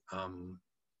and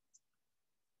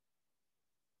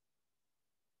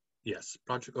yes,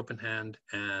 Project Open Hand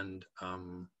and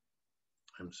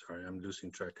I'm sorry, I'm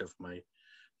losing track of my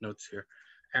notes here.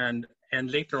 And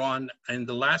later on, in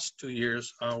the last 2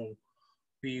 years,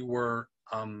 we were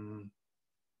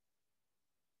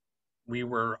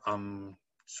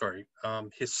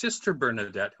his sister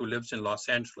Bernadette, who lives in Los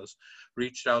Angeles,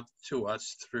 reached out to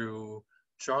us through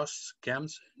Josh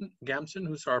Gamson,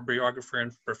 who's our biographer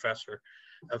and professor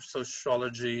of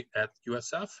sociology at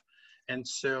USF. And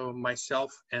so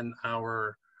myself and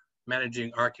our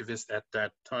managing archivist at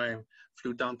that time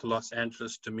flew down to Los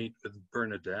Angeles to meet with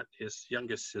Bernadette, his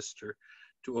youngest sister,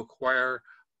 to acquire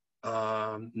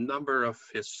a number of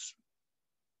his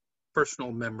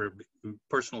personal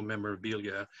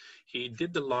memorabilia. He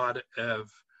did a lot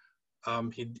of,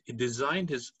 he designed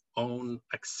his own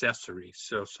accessories.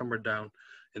 So somewhere down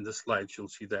in the slides, you'll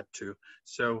see that too.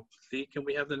 So Lee, can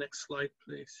we have the next slide,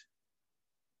 please?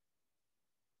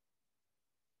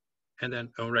 And then,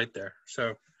 oh, right there.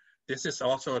 So this is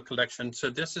also a collection. So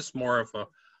this is more of a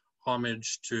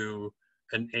homage to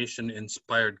an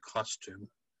Asian-inspired costume.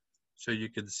 So you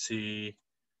could see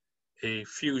a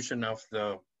fusion of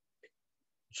the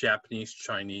Japanese,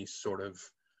 Chinese sort of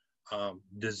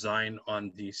design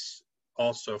on these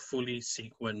also fully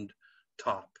sequined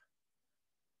top.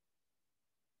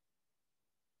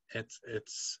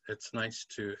 It's nice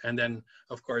too. And then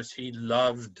of course he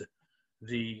loved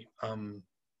the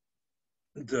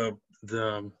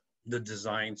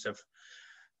designs of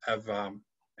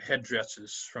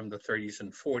headdresses from the 30s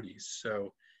and 40s.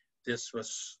 So this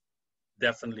was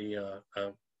definitely a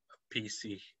piece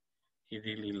he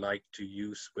really liked to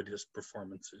use with his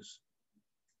performances.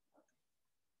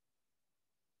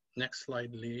 Next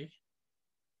slide, Lee.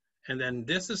 And then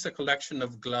this is a collection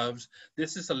of gloves.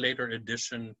 This is a later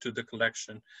addition to the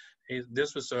collection.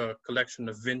 This was a collection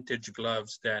of vintage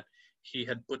gloves that he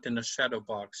had put in a shadow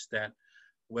box that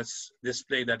was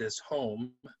displayed at his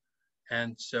home.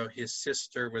 And so his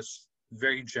sister was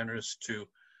very generous to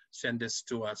send this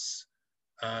to us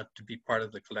to be part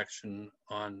of the collection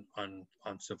on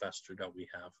Sylvester that we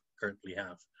currently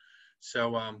have.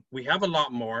 So we have a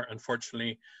lot more.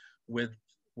 Unfortunately, with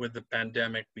the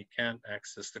pandemic, we can't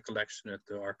access the collection at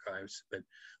the archives, but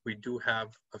we do have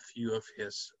a few of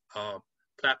his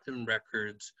platinum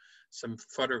records, some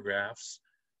photographs,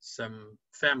 some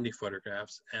family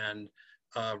photographs, and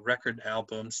record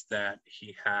albums that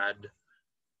he had,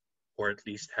 or at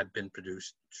least had been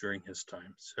produced during his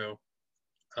time. So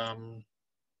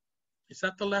is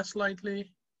that the last slide,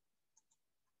 Lee?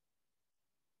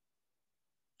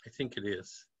 I think it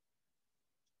is.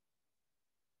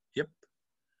 Yep.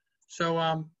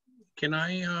 So can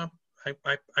I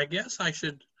guess I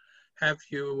should have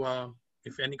you,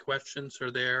 if any questions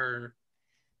are there.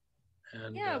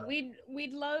 And, yeah,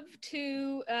 we'd love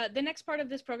to. The next part of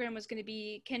this program was going to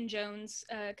be Ken Jones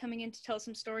coming in to tell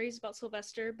some stories about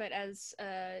Sylvester, but as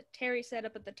Terry said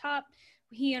up at the top,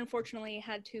 he unfortunately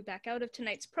had to back out of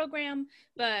tonight's program,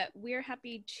 but we're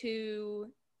happy to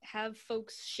have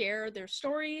folks share their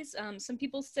stories. Some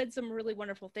people said some really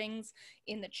wonderful things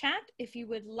in the chat. If you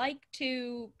would like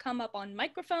to come up on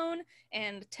microphone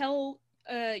and tell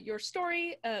your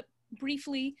story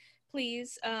briefly,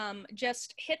 please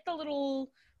just hit the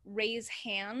little raise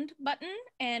hand button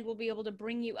and we'll be able to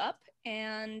bring you up,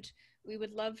 and we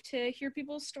would love to hear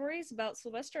people's stories about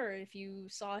Sylvester. If you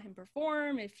saw him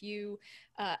perform, if you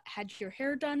had your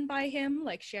hair done by him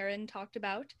like Sharon talked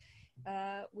about,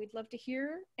 we'd love to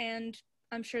hear, and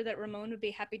I'm sure that Ramon would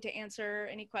be happy to answer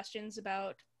any questions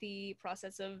about the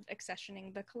process of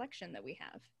accessioning the collection that we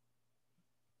have.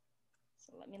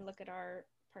 So let me look at our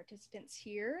participants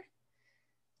here.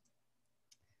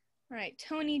 All right,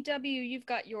 Tony W., you've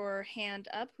got your hand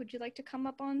up. Would you like to come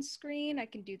up on screen? I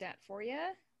can do that for you,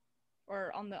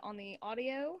 or on the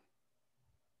audio.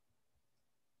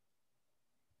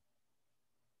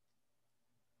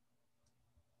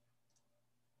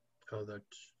 Oh,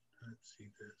 let's see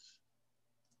this.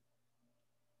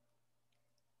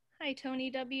 Hi, Tony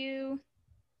W. You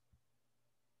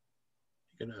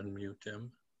can unmute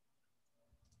him.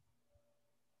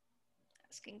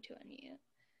 Asking to unmute.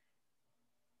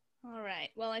 All right.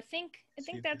 Well, I think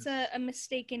that's a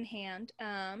mistaken hand.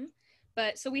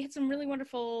 But so we had some really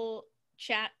wonderful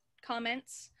chat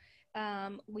comments.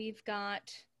 We've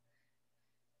got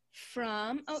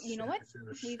from, you know what?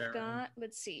 We've got,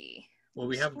 let's see. Well,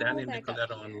 we have Danny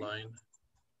Nicoletta online.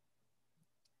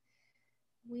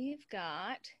 We've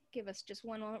got, give us just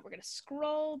one moment. We're going to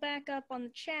scroll back up on the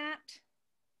chat.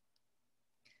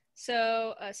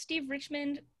 So Steve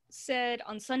Richmond said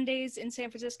on Sundays in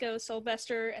San Francisco,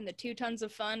 Sylvester and the 2 Tons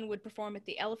of Fun would perform at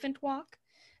the Elephant Walk.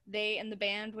 They and the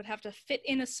band would have to fit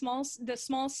in the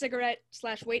small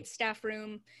cigarette/wait staff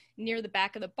room near the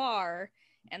back of the bar.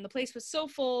 And the place was so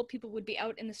full, people would be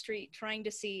out in the street trying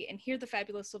to see and hear the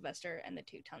fabulous Sylvester and the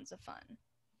 2 Tons of Fun.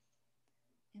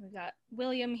 And we've got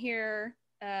William here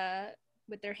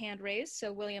with their hand raised.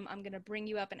 So William, I'm going to bring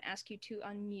you up and ask you to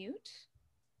unmute.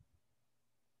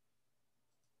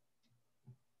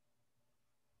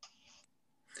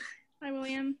 Hi,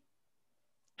 William.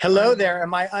 Hello there.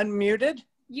 Am I unmuted?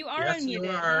 You are unmuted. You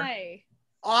are. Hi.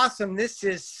 Awesome. This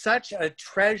is such a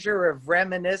treasure of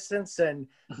reminiscence and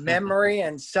memory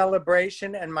and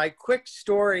celebration. And my quick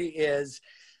story is,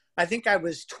 I think I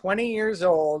was 20 years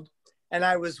old and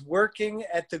I was working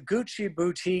at the Gucci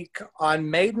boutique on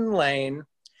Maiden Lane.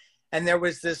 And there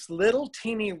was this little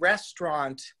teeny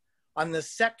restaurant on the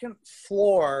 2nd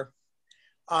floor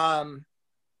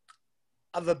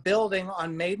of a building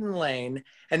on Maiden Lane,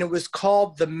 and it was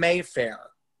called the Mayfair.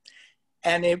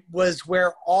 And it was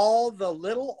where all the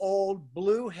little old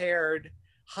blue-haired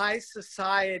high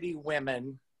society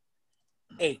women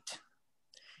ate.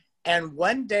 And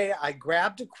one day I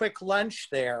grabbed a quick lunch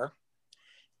there,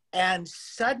 and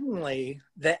suddenly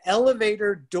the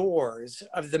elevator doors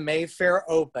of the Mayfair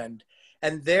opened,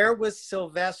 and there was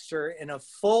Sylvester in a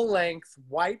full-length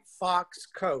white fox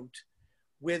coat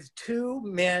with 2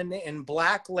 men in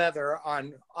black leather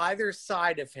on either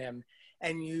side of him.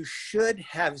 And you should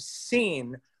have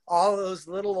seen all those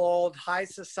little old high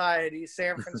society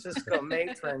San Francisco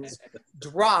matrons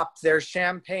drop their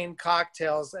champagne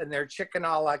cocktails and their chicken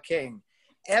a la king.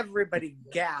 Everybody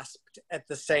gasped at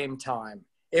the same time.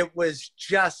 It was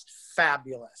just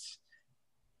fabulous.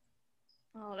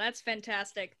 Oh, that's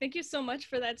fantastic. Thank you so much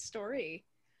for that story.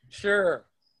 Sure.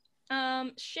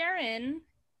 Sharon.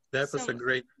 That was a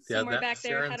great, somewhere back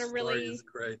there Sharon's had a really is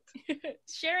great.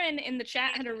 Sharon in the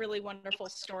chat had a really wonderful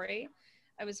story.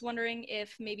 I was wondering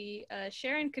if maybe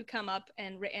Sharon could come up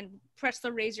and press the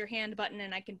raise your hand button,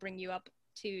 and I can bring you up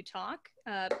to talk.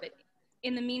 But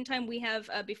in the meantime, we have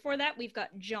before that we've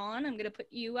got John. I'm going to put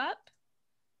you up.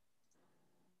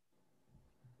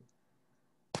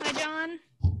 Hi, John.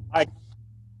 Hi.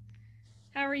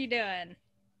 How are you doing?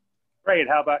 Great.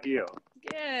 How about you?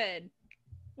 Good.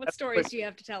 What stories do you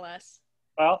have to tell us?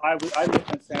 Well, I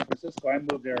lived in San Francisco. I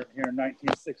moved there here in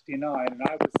 1969, and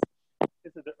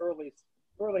this is the early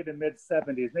to mid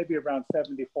 70s, maybe around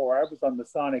 74. I was on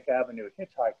Masonic Avenue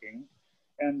hitchhiking,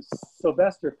 and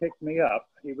Sylvester picked me up.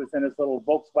 He was in his little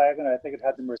Volkswagen. I think it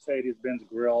had the Mercedes-Benz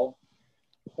grill.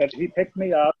 And he picked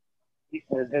me up.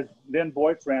 His then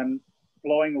boyfriend,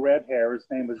 flowing red hair, his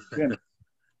name was Jimmy.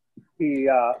 He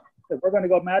said, "We're going to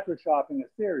go mattress shopping at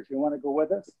Sears. You want to go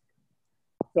with us?"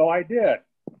 So I did.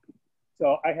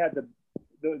 So I had the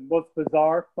most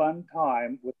bizarre, fun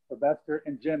time with Sylvester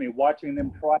and Jimmy, watching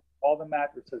them try all the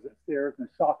mattresses at Sears and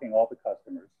shocking all the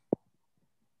customers.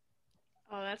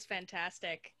 Oh, that's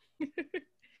fantastic.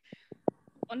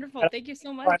 Wonderful. Thank you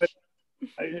so much.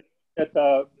 At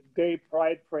the Gay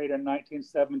Pride Parade in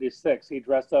 1976, he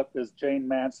dressed up as Jane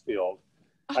Mansfield.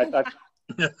 I thought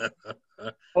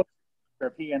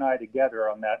if he and I together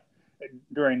on that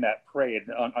during that parade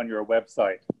on your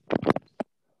website.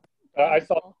 I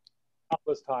saw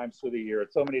countless times through the year,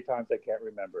 so many times I can't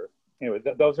remember. Anyway,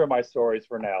 those are my stories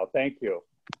for now. Thank you.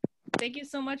 Thank you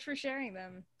so much for sharing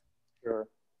them. Sure.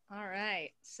 All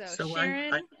right. So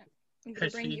Sharon, I'm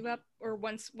going to bring you up, or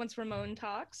once Ramon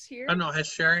talks here. Oh no, has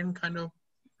Sharon kind of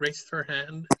raised her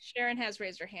hand? Sharon has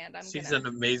raised her hand. She's an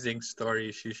amazing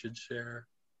story she should share.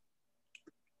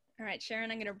 All right, Sharon,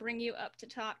 I'm going to bring you up to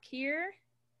talk here.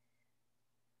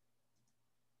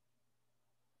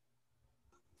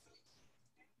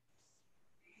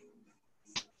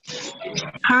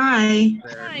 Hi.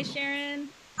 Hi, Sharon.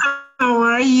 How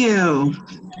are you?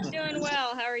 Doing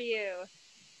well. How are you?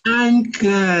 I'm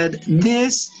good.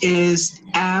 This is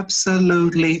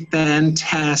absolutely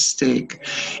fantastic.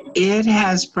 It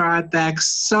has brought back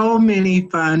so many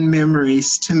fun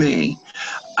memories to me.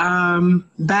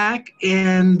 Back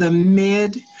in the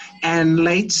mid and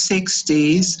late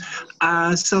 60s,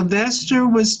 Sylvester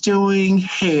was doing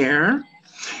hair,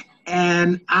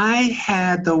 And I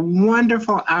had the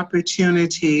wonderful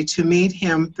opportunity to meet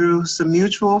him through some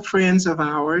mutual friends of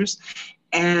ours.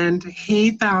 And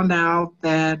he found out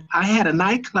that I had a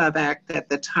nightclub act at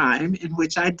the time in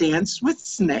which I danced with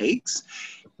snakes.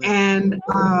 And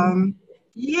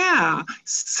yeah,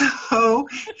 so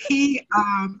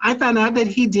I found out that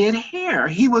he did hair.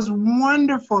 He was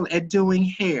wonderful at doing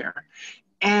hair.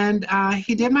 And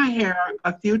he did my hair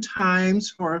a few times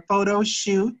for a photo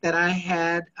shoot that I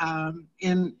had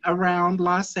in around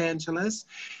Los Angeles.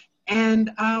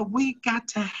 And we got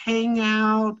to hang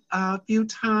out a few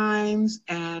times.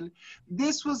 And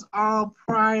this was all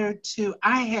prior to,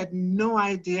 I had no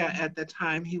idea at the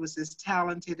time he was as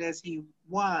talented as he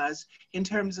was in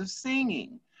terms of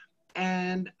singing.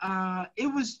 And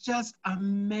it was just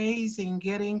amazing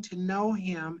getting to know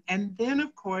him. And then,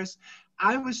 of course,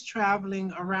 I was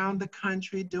traveling around the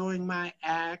country doing my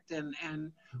act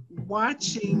and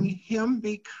watching him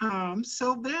become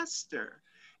Sylvester.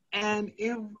 And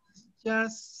it was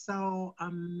just so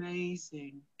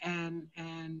amazing. And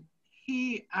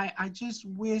I just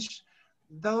wish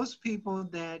those people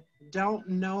that don't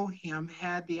know him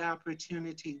had the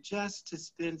opportunity just to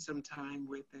spend some time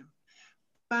with him.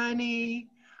 Funny,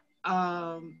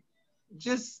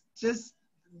 just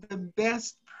the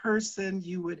best person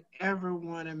you would ever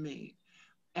want to meet.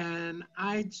 And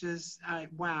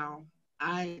wow,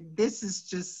 this is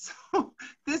just so,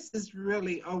 this is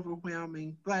really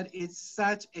overwhelming, but it's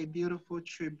such a beautiful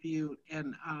tribute.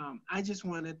 And I just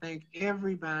want to thank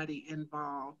everybody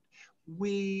involved.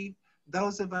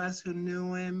 Those of us who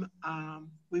knew him,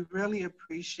 we really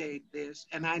appreciate this.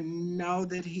 And I know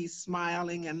that he's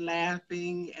smiling and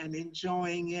laughing and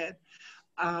enjoying it.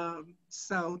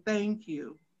 So thank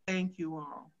you. Thank you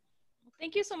all.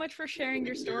 Thank you so much for sharing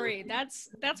your story. That's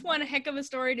one heck of a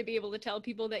story to be able to tell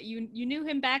people that you knew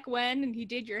him back when, and he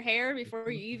did your hair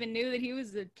before you even knew that he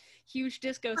was a huge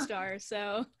disco star.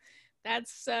 So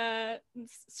that's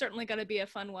certainly going to be a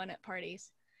fun one at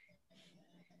parties.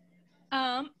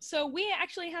 So we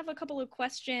actually have a couple of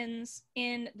questions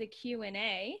in the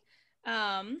Q&A.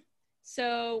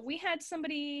 So we had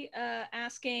somebody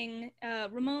asking,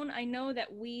 Ramon, I know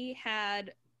that we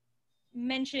had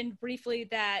mentioned briefly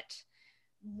that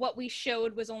what we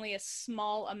showed was only a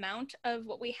small amount of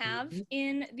what we have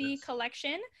in the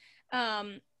collection.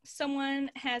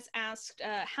 Someone has asked,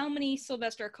 how many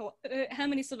Sylvester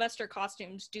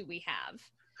costumes do we have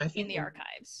in the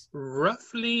archives?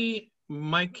 Roughly,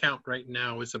 my count right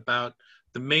now is about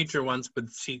the major ones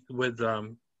with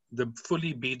the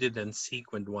fully beaded and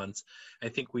sequined ones. I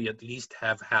think we at least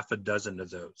have half a dozen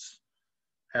of those,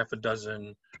 half a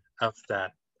dozen of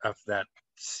that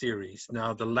series.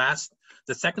 Now, the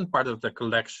second part of the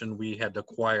collection we had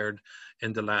acquired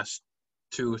in the last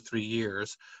 2 or 3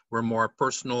 years were more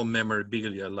personal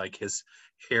memorabilia, like his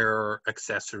hair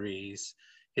accessories.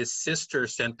 His sister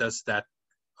sent us that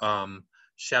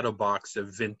shadow box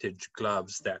of vintage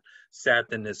gloves that sat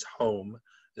in his home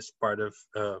as part of,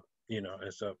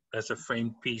 as a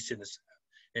framed piece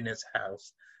in his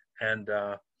house. And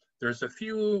there's a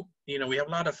few, we have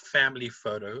a lot of family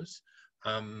photos.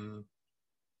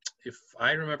 If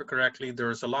I remember correctly,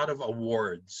 there's a lot of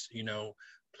awards,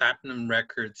 platinum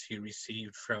records he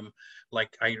received from,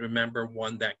 like, I remember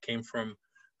one that came from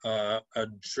a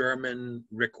German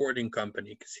recording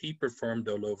company, because he performed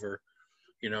all over,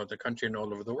 the country and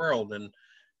all over the world. And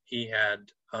he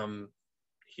had,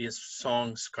 his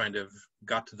songs kind of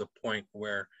got to the point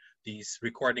where these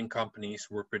recording companies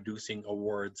were producing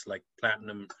awards, like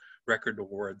platinum record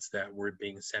awards, that were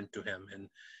being sent to him. And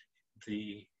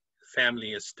the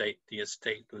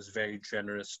estate was very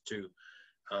generous to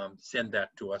send that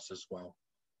to us as well.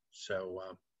 So,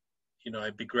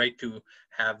 it'd be great to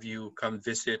have you come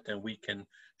visit and we can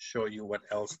show you what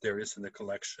else there is in the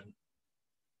collection.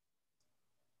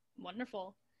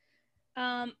 Wonderful.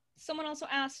 Someone also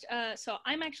asked, so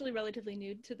I'm actually relatively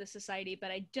new to the society,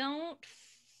 but I don't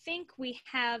think we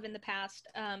have in the past.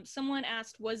 Someone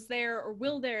asked, was there or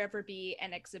will there ever be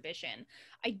an exhibition?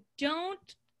 I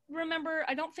don't remember.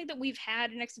 I don't think that we've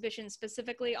had an exhibition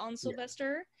specifically on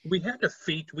Sylvester. We had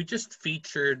we just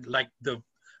featured like the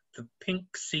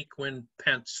pink sequin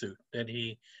pantsuit that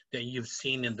you've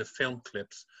seen in the film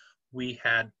clips. We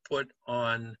had put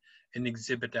on an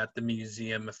exhibit at the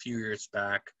museum a few years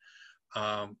back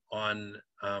I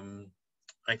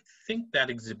think that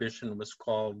exhibition was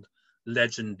called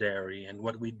Legendary. And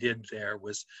what we did there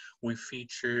was we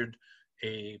featured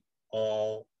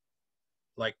all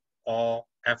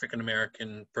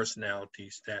African-American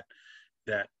personalities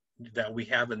that we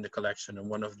have in the collection. And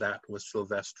one of that was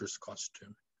Sylvester's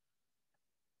costume.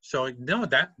 So no,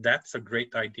 that's a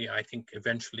great idea. I think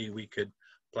eventually we could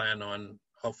plan on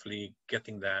hopefully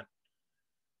getting that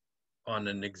on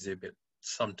an exhibit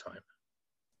sometime.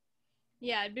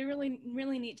 Yeah, it'd be really,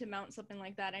 really neat to mount something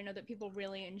like that. I know that people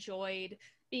really enjoyed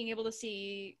being able to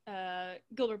see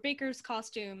Gilbert Baker's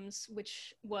costumes,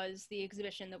 which was the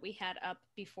exhibition that we had up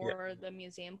before the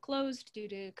museum closed due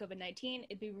to COVID-19.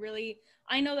 It'd be really,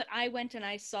 I know that I went and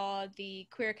I saw the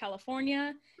Queer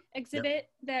California exhibit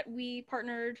that we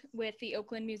partnered with the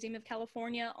Oakland Museum of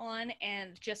California on,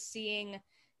 and just seeing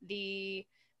the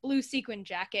blue sequin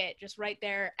jacket just right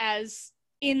there as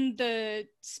in the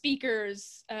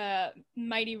speakers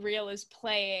Mighty Reel is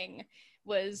playing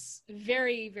was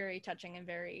very, very touching and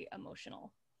very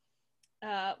emotional.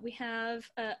 We have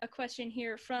a question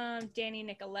here from Danny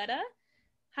Nicoletta.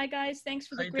 Hi guys, thanks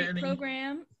for the great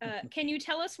program. Can you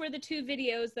tell us where the 2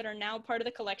 videos that are now part of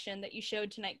the collection that you showed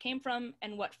tonight came from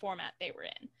and what format they were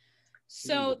in?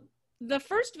 So the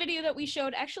first video that we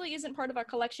showed actually isn't part of our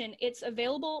collection. It's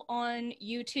available on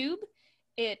YouTube.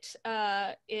 It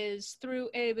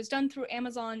was done through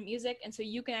Amazon Music, and so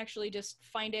you can actually just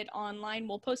find it online.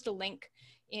 We'll post a link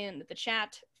in the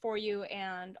chat for you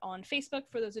and on Facebook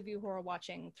for those of you who are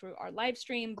watching through our live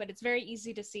stream, but it's very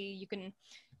easy to see. You can,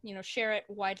 share it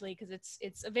widely because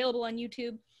it's available on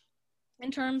YouTube.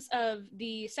 In terms of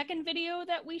the second video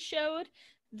that we showed,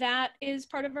 that is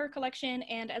part of our collection,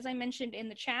 and as I mentioned in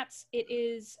the chats, it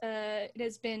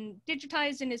has been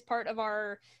digitized and is part of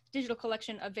our digital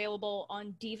collection available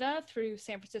on Diva through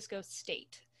San Francisco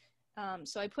State.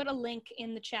 So I put a link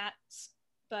in the chats,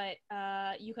 but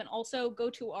you can also go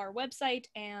to our website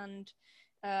and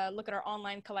look at our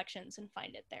online collections and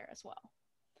find it there as well.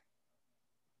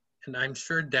 And I'm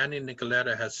sure Danny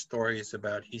Nicoletta has stories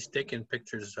about, he's taken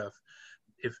pictures of,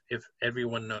 if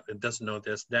everyone doesn't know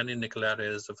this, Danny Nicoletta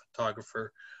is a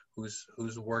photographer who's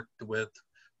worked with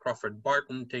Crawford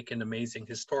Barton, taken amazing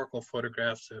historical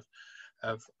photographs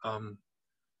of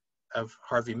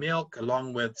Harvey Milk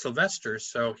along with Sylvester.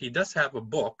 So he does have a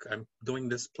book. I'm doing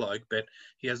this plug, but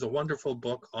he has a wonderful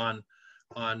book on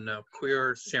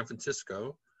queer San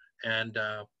Francisco. And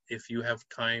if you have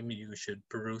time, you should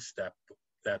peruse that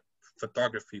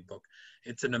photography book.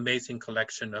 It's an amazing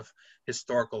collection of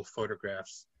historical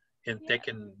photographs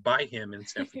taken by him in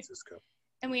San Francisco.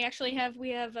 And we actually have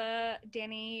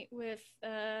Danny with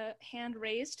hand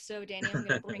raised. So Danny, I'm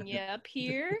going to bring you up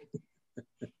here.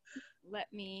 There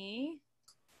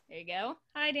you go.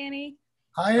 Hi, Danny.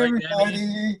 Hi,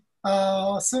 everybody.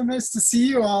 So nice to see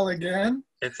you all again.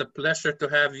 It's a pleasure to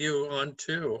have you on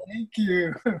too. Thank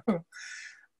you.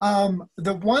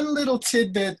 The one little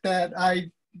tidbit that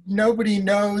nobody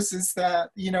knows is that,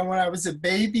 when I was a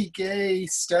baby gay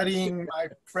studying my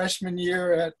freshman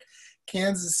year at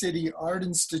Kansas City Art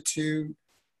Institute,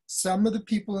 some of the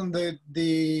people in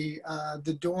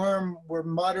the dorm were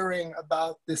muttering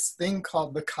about this thing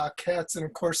called the Coquettes, and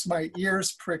of course my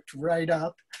ears pricked right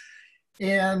up.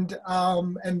 And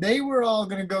they were all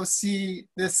going to go see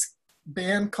this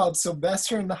band called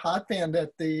Sylvester and the Hot Band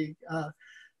at the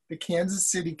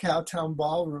Kansas City Cowtown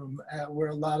Ballroom, where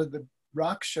a lot of the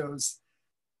rock shows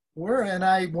were, and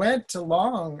I went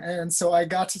along, and so I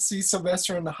got to see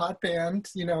Sylvester and the Hot Band,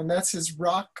 and that's his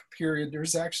rock period.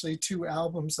 There's actually 2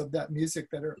 albums of that music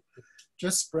that are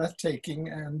just breathtaking,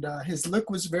 and his look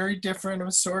was very different. It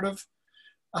was sort of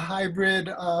a hybrid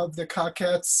of the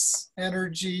Coquettes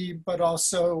energy, but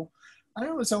also, I don't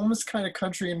know, it was almost kind of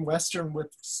country and western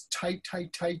with tight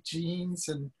jeans,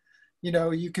 and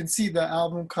you can see the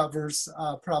album covers,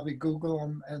 probably Google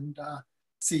them and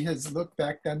see his look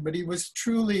back then, but he was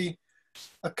truly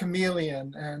a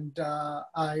chameleon, and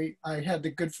I had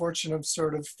the good fortune of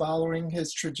sort of following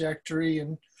his trajectory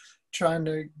and trying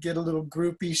to get a little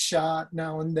groupie shot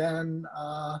now and then.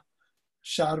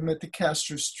 Shot him at the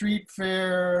Castro Street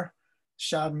Fair,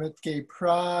 shot him at Gay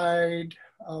Pride.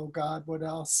 Oh God, what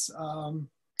else?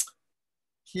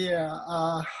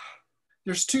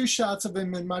 There's 2 shots of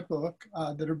him in my book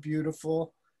that are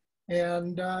beautiful.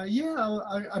 And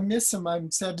I miss him. I'm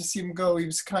sad to see him go. He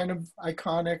was kind of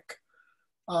iconic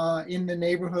in the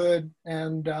neighborhood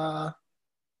and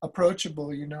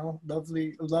approachable,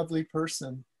 lovely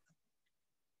person.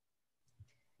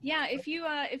 Yeah, if you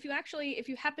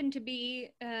happen to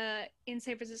be in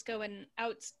San Francisco and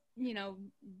out,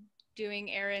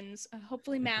 doing errands,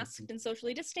 hopefully masked and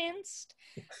socially distanced,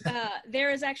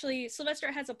 there is actually,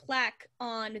 Sylvester has a plaque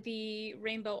on the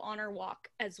Rainbow Honor Walk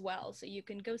as well, so you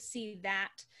can go see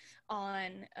that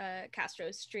on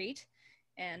Castro Street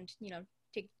and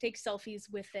take selfies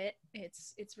with it.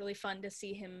 It's really fun to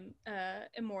see him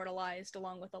immortalized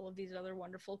along with all of these other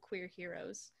wonderful queer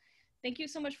heroes. Thank you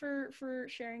so much for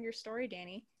sharing your story,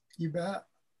 Danny. You bet.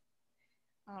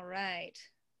 All right.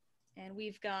 And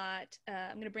we've got,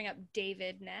 I'm going to bring up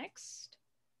David next.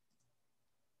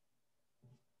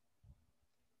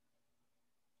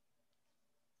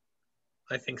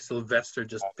 I think Sylvester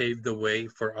just paved the way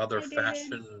for other Hi, David.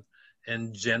 fashion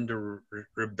and gender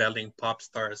rebelling pop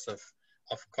stars of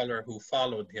color who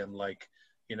followed him, like,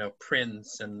 you know,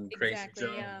 Prince and Grace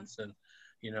Jones, and,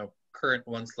 you know, current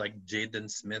ones like Jaden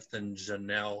Smith and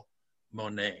Janelle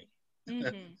Monáe.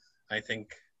 Mm-hmm. I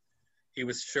think he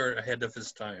was sure ahead of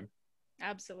his time.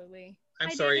 Absolutely. I'm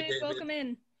Hi, sorry, David. Welcome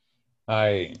in.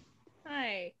 Hi.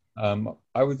 Hi.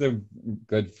 I was a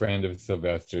good friend of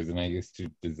Sylvester's, and I used to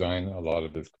design a lot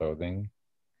of his clothing.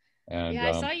 And Yeah,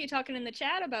 I saw you talking in the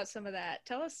chat about some of that.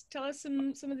 Tell us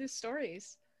some of these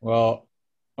stories. Well,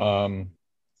 where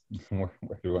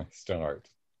do I start?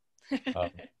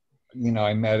 You know,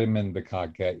 I met him in the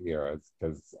Coquette years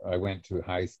because I went to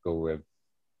high school with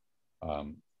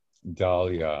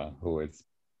Dahlia, who is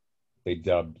they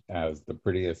dubbed as the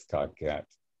prettiest Coquette,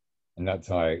 and that's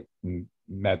how I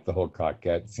met the whole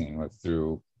Coquette scene, was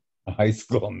through a high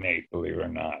school mate, believe it or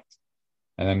not.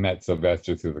 And I met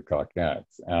Sylvester through the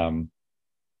Coquettes.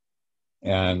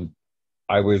 And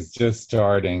I was just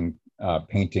starting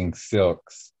painting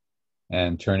silks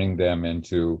and turning them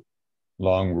into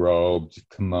long robes,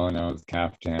 kimonos,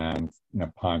 kaftans, you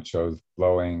know, ponchos,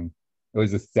 flowing. It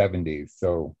was the 70s,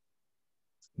 so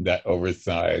that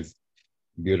oversized,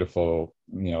 beautiful,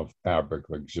 you know, fabric,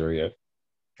 luxuriant,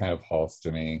 kind of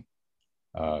holstery,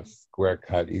 square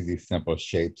cut, easy, simple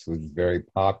shapes was very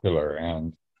popular.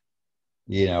 And,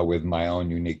 you know, with my own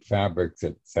unique fabrics,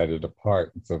 it set it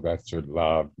apart. And Sylvester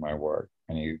loved my work,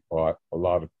 and he bought a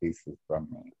lot of pieces from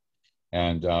me.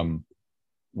 And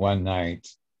one night,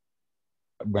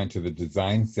 I went to the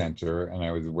design center, and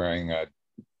I was wearing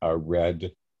a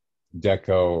red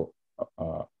deco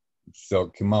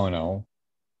silk kimono.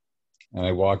 And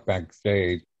I walked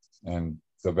backstage, and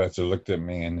Sylvester looked at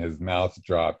me, and his mouth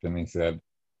dropped, and he said,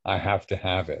 "I have to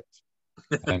have it."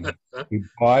 And he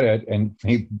bought it, and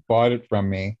he bought it from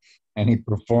me, and he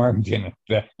performed in it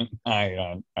that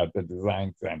night at the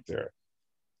design center.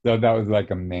 So that was like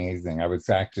amazing. I was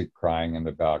actually crying in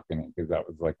the balcony because that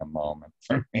was like a moment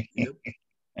for me.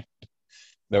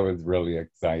 That was really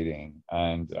exciting.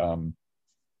 And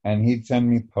he'd send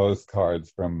me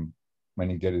postcards from when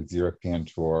he did his European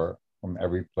tour from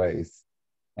every place,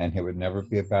 and it would never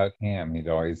be about him. He'd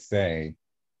always say,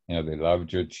 you know, they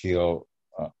loved your teal,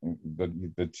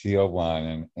 the teal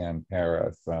one in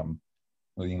Paris.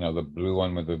 You know, the blue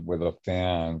one with the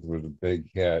fans was a big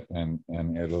hit in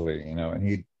Italy. You know, and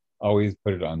he'd always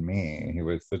put it on me. He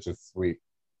was such a sweet,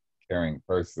 caring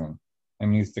person.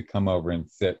 And he used to come over and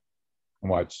sit and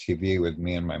watch TV with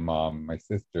me and my mom and my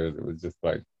sisters. It was just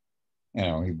like, you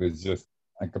know, he was just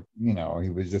like a, you know, he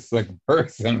was just like a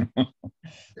person.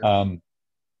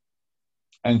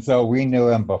 And so we knew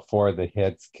him before the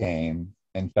hits came.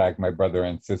 In fact, my brother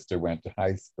and sister went to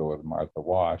high school with Martha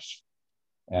Wash,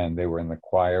 and they were in the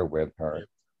choir with her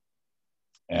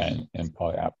and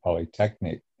at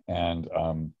Polytechnic. And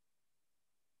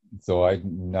so I'd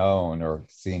known or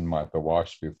seen Martha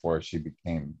Wash before she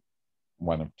became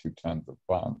one of 2 Tons of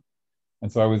Funk.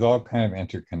 And so I was all kind of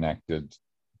interconnected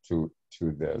to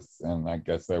this. And I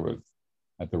guess I was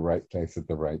at the right place at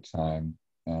the right time.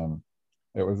 And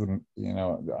it was, you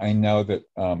know, I know that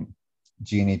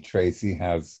Jeannie Tracy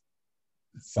has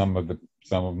some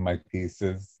of my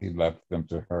pieces. He left them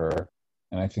to her.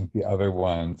 And I think the other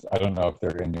ones, I don't know if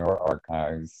they're in your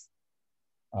archives,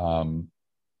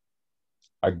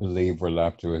 I believe were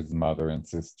left to his mother and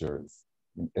sisters.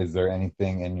 Is there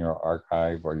anything in your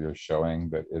archive or your showing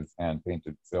that is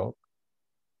hand-painted silk?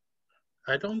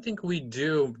 I don't think we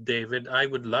do, David. I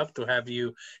would love to have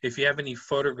you, if you have any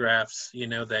photographs, you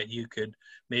know, that you could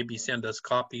maybe send us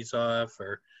copies of,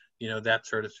 or, you know, that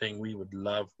sort of thing. We would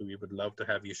love to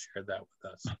have you share that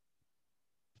with us.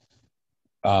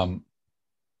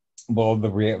 Well, the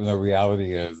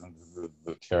reality is, and this is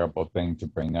the terrible thing to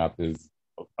bring up, is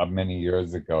many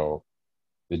years ago,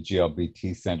 the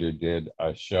GLBT Center did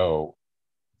a show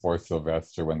for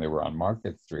Sylvester when they were on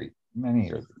Market Street many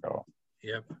years ago.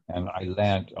 Yep. And I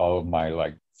lent all of my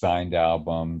like signed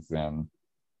albums, and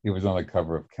he was on the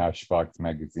cover of Cashbox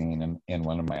magazine in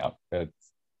one of my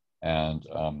outfits. And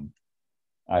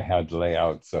I had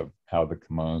layouts of how the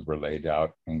kimonos were laid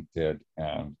out, painted,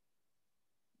 and,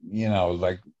 you know,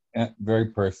 like very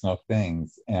personal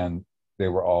things. And they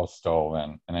were all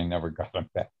stolen, and I never got them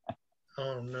back.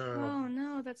 Oh no. Oh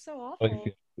no, that's so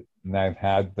awful. And I've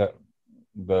had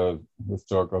the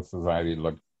Historical Society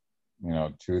look, you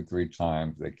know, 2 or 3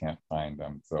 times. They can't find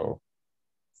them. So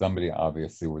somebody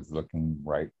obviously was looking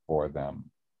right for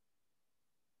them.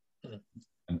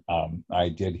 And I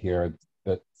did hear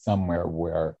that somewhere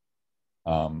where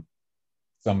some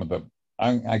of the,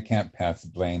 I can't pass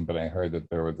blame, but I heard that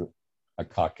there was a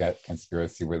cockette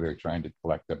conspiracy where they're trying to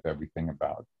collect up everything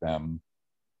about them.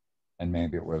 And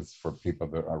maybe it was for people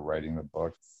that are writing the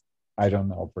books. I don't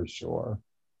know for sure.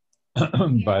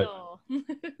 But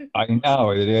I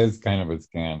know it is kind of a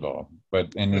scandal.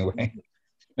 But anyway,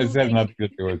 this has nothing to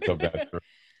do with Sylvester.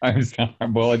 I'm sorry.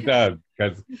 Well, it does,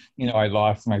 because, you know, I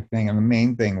lost my thing. And the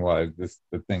main thing was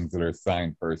the things that are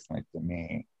assigned personally to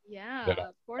me. Yeah, that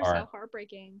of course, how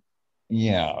heartbreaking.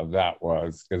 Yeah, that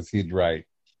was, because he'd write,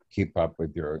 keep up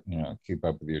with your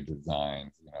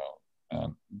designs,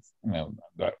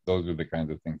 those are the kinds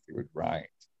of things he would write.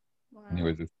 Wow. And he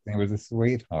was a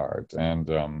sweetheart, and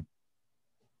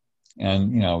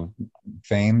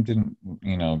fame didn't,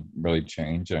 really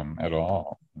change him at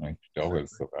all. He still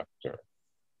is Sylvester.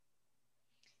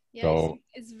 Yeah, So,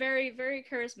 it's very, very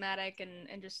charismatic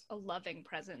and just a loving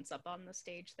presence up on the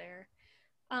stage there.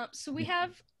 So we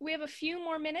have a few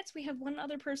more minutes. We have one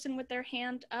other person with their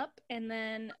hand up, and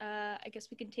then I guess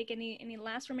we can take any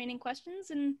last remaining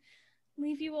questions and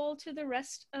leave you all to the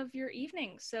rest of your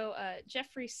evening. So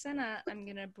Jeffrey Senna, I'm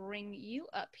gonna bring you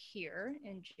up here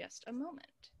in just a moment.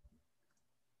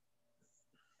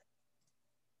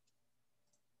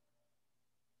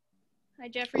 Hi,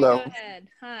 Jeffrey. Hello. Go ahead.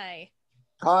 Hi.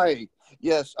 Hi.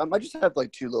 Yes, I just have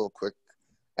like two little quick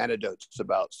anecdotes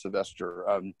about Sylvester.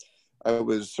 I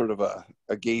was sort of a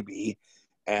gaby,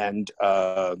 and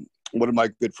one of my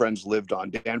good friends lived on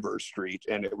Danvers Street,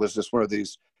 and it was just one of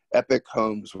these epic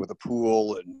homes with a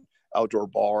pool and outdoor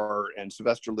bar, and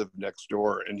Sylvester lived next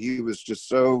door, and he was just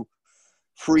so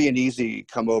free and easy,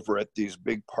 come over at these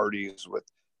big parties with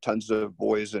tons of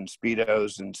boys in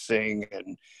Speedos and sing,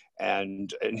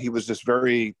 and he was just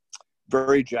very,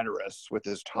 very generous with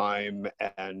his time,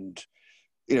 and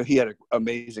he had an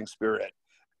amazing spirit.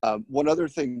 One other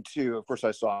thing too, of course,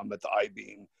 I saw him at the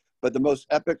I-Beam, but the most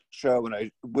epic show, and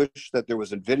I wish that there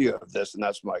was a video of this, and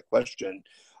that's my question,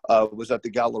 was at the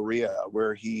Galleria,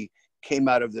 where he came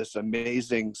out of this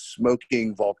amazing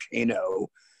smoking volcano,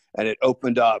 and it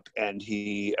opened up, and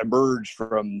he emerged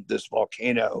from this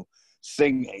volcano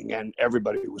singing, and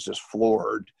everybody was just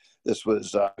floored. This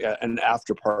was an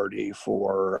after party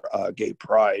for Gay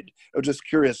Pride. I was just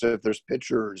curious if there's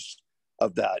pictures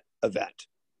of that event.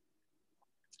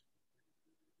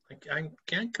 I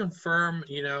can't confirm,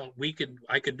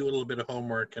 I could do a little bit of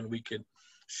homework and we could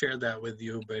share that with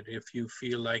you, but if you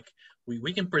feel like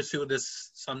we can pursue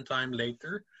this sometime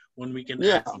later when we can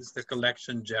access the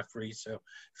collection, Jeffrey. So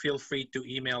feel free to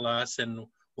email us and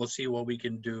we'll see what we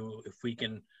can do if we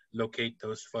can locate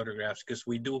those photographs, because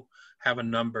we do have a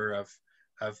number of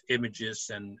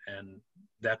images and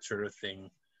that sort of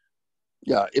thing.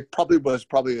 Yeah, it probably was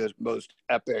his most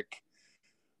epic,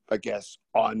 I guess,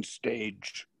 on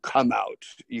stage come out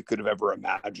you could have ever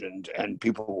imagined, and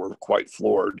people were quite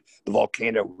floored. The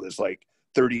volcano was like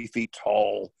 30 feet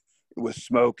tall with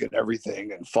smoke and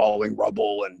everything and falling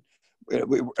rubble, and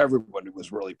everyone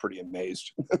was really pretty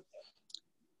amazed.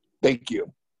 Thank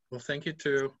you. Well, thank you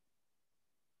too.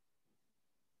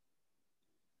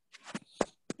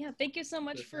 Yeah, thank you so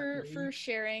much for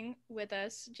sharing with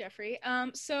us, Jeffrey.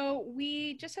 So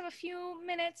we just have a few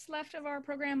minutes left of our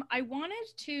program. I wanted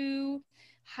to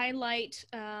highlight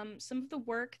some of the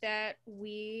work that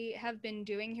we have been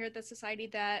doing here at the Society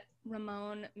that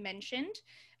Ramon mentioned.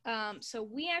 So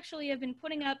we actually have been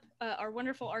putting up, our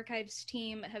wonderful archives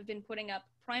team have been putting up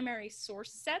primary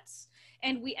source sets,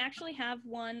 and we actually have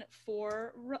one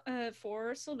for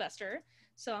Sylvester.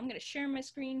 So I'm going to share my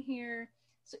screen here.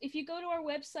 So if you go to our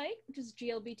website, which is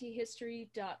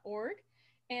glbthistory.org,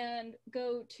 and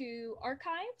go to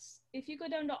archives, if you go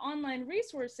down to online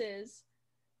resources,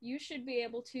 you should be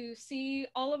able to see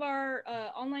all of our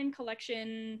online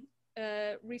collection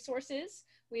resources.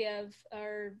 We have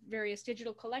our various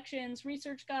digital collections,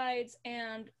 research guides,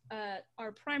 and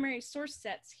our primary source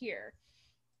sets here.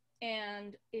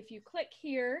 And if you click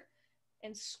here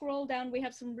and scroll down, we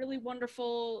have some really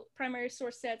wonderful primary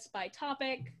source sets by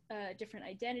topic, different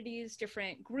identities,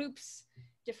 different groups,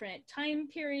 different time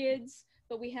periods.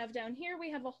 But we have down here, we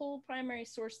have a whole primary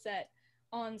source set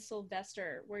on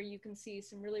Sylvester, where you can see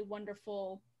some really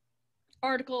wonderful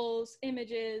articles,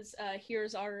 images.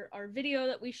 Here's our video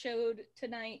that we showed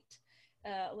tonight,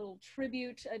 a little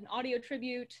tribute, an audio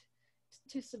tribute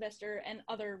to Sylvester, and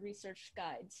other research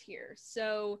guides here.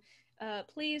 So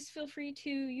please feel free to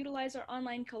utilize our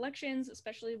online collections,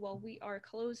 especially while we are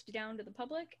closed down to the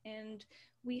public. And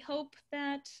we hope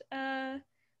that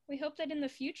we hope that in the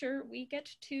future we get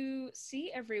to see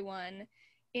everyone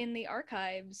in the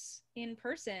archives in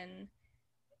person.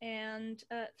 And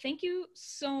thank you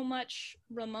so much,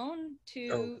 Ramon,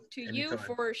 to you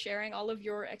for sharing all of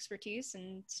your expertise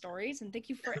and stories. And thank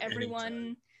you for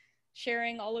everyone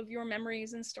sharing all of your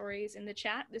memories and stories in the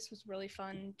chat. This was really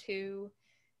fun to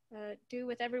do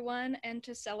with everyone and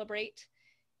to celebrate.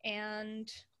 And,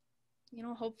 you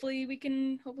know, hopefully we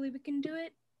can do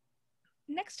it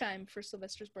next time for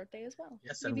Sylvester's birthday as well.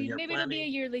 Yes, maybe it'll be a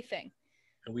yearly thing.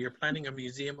 And we are planning a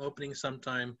museum opening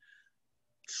sometime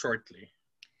shortly.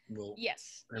 Sure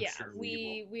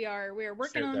we are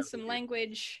working on some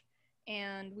language,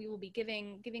 and we will be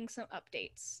giving some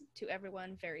updates to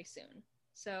everyone very soon.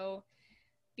 So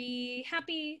be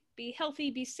happy, be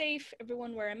healthy, be safe,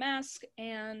 everyone wear a mask,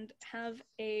 and have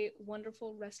a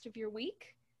wonderful rest of your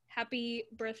week. Happy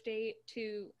birthday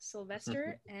to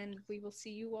Sylvester, and we will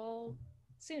see you all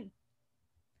soon.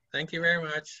 Thank you very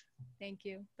much. Thank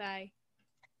you. Bye.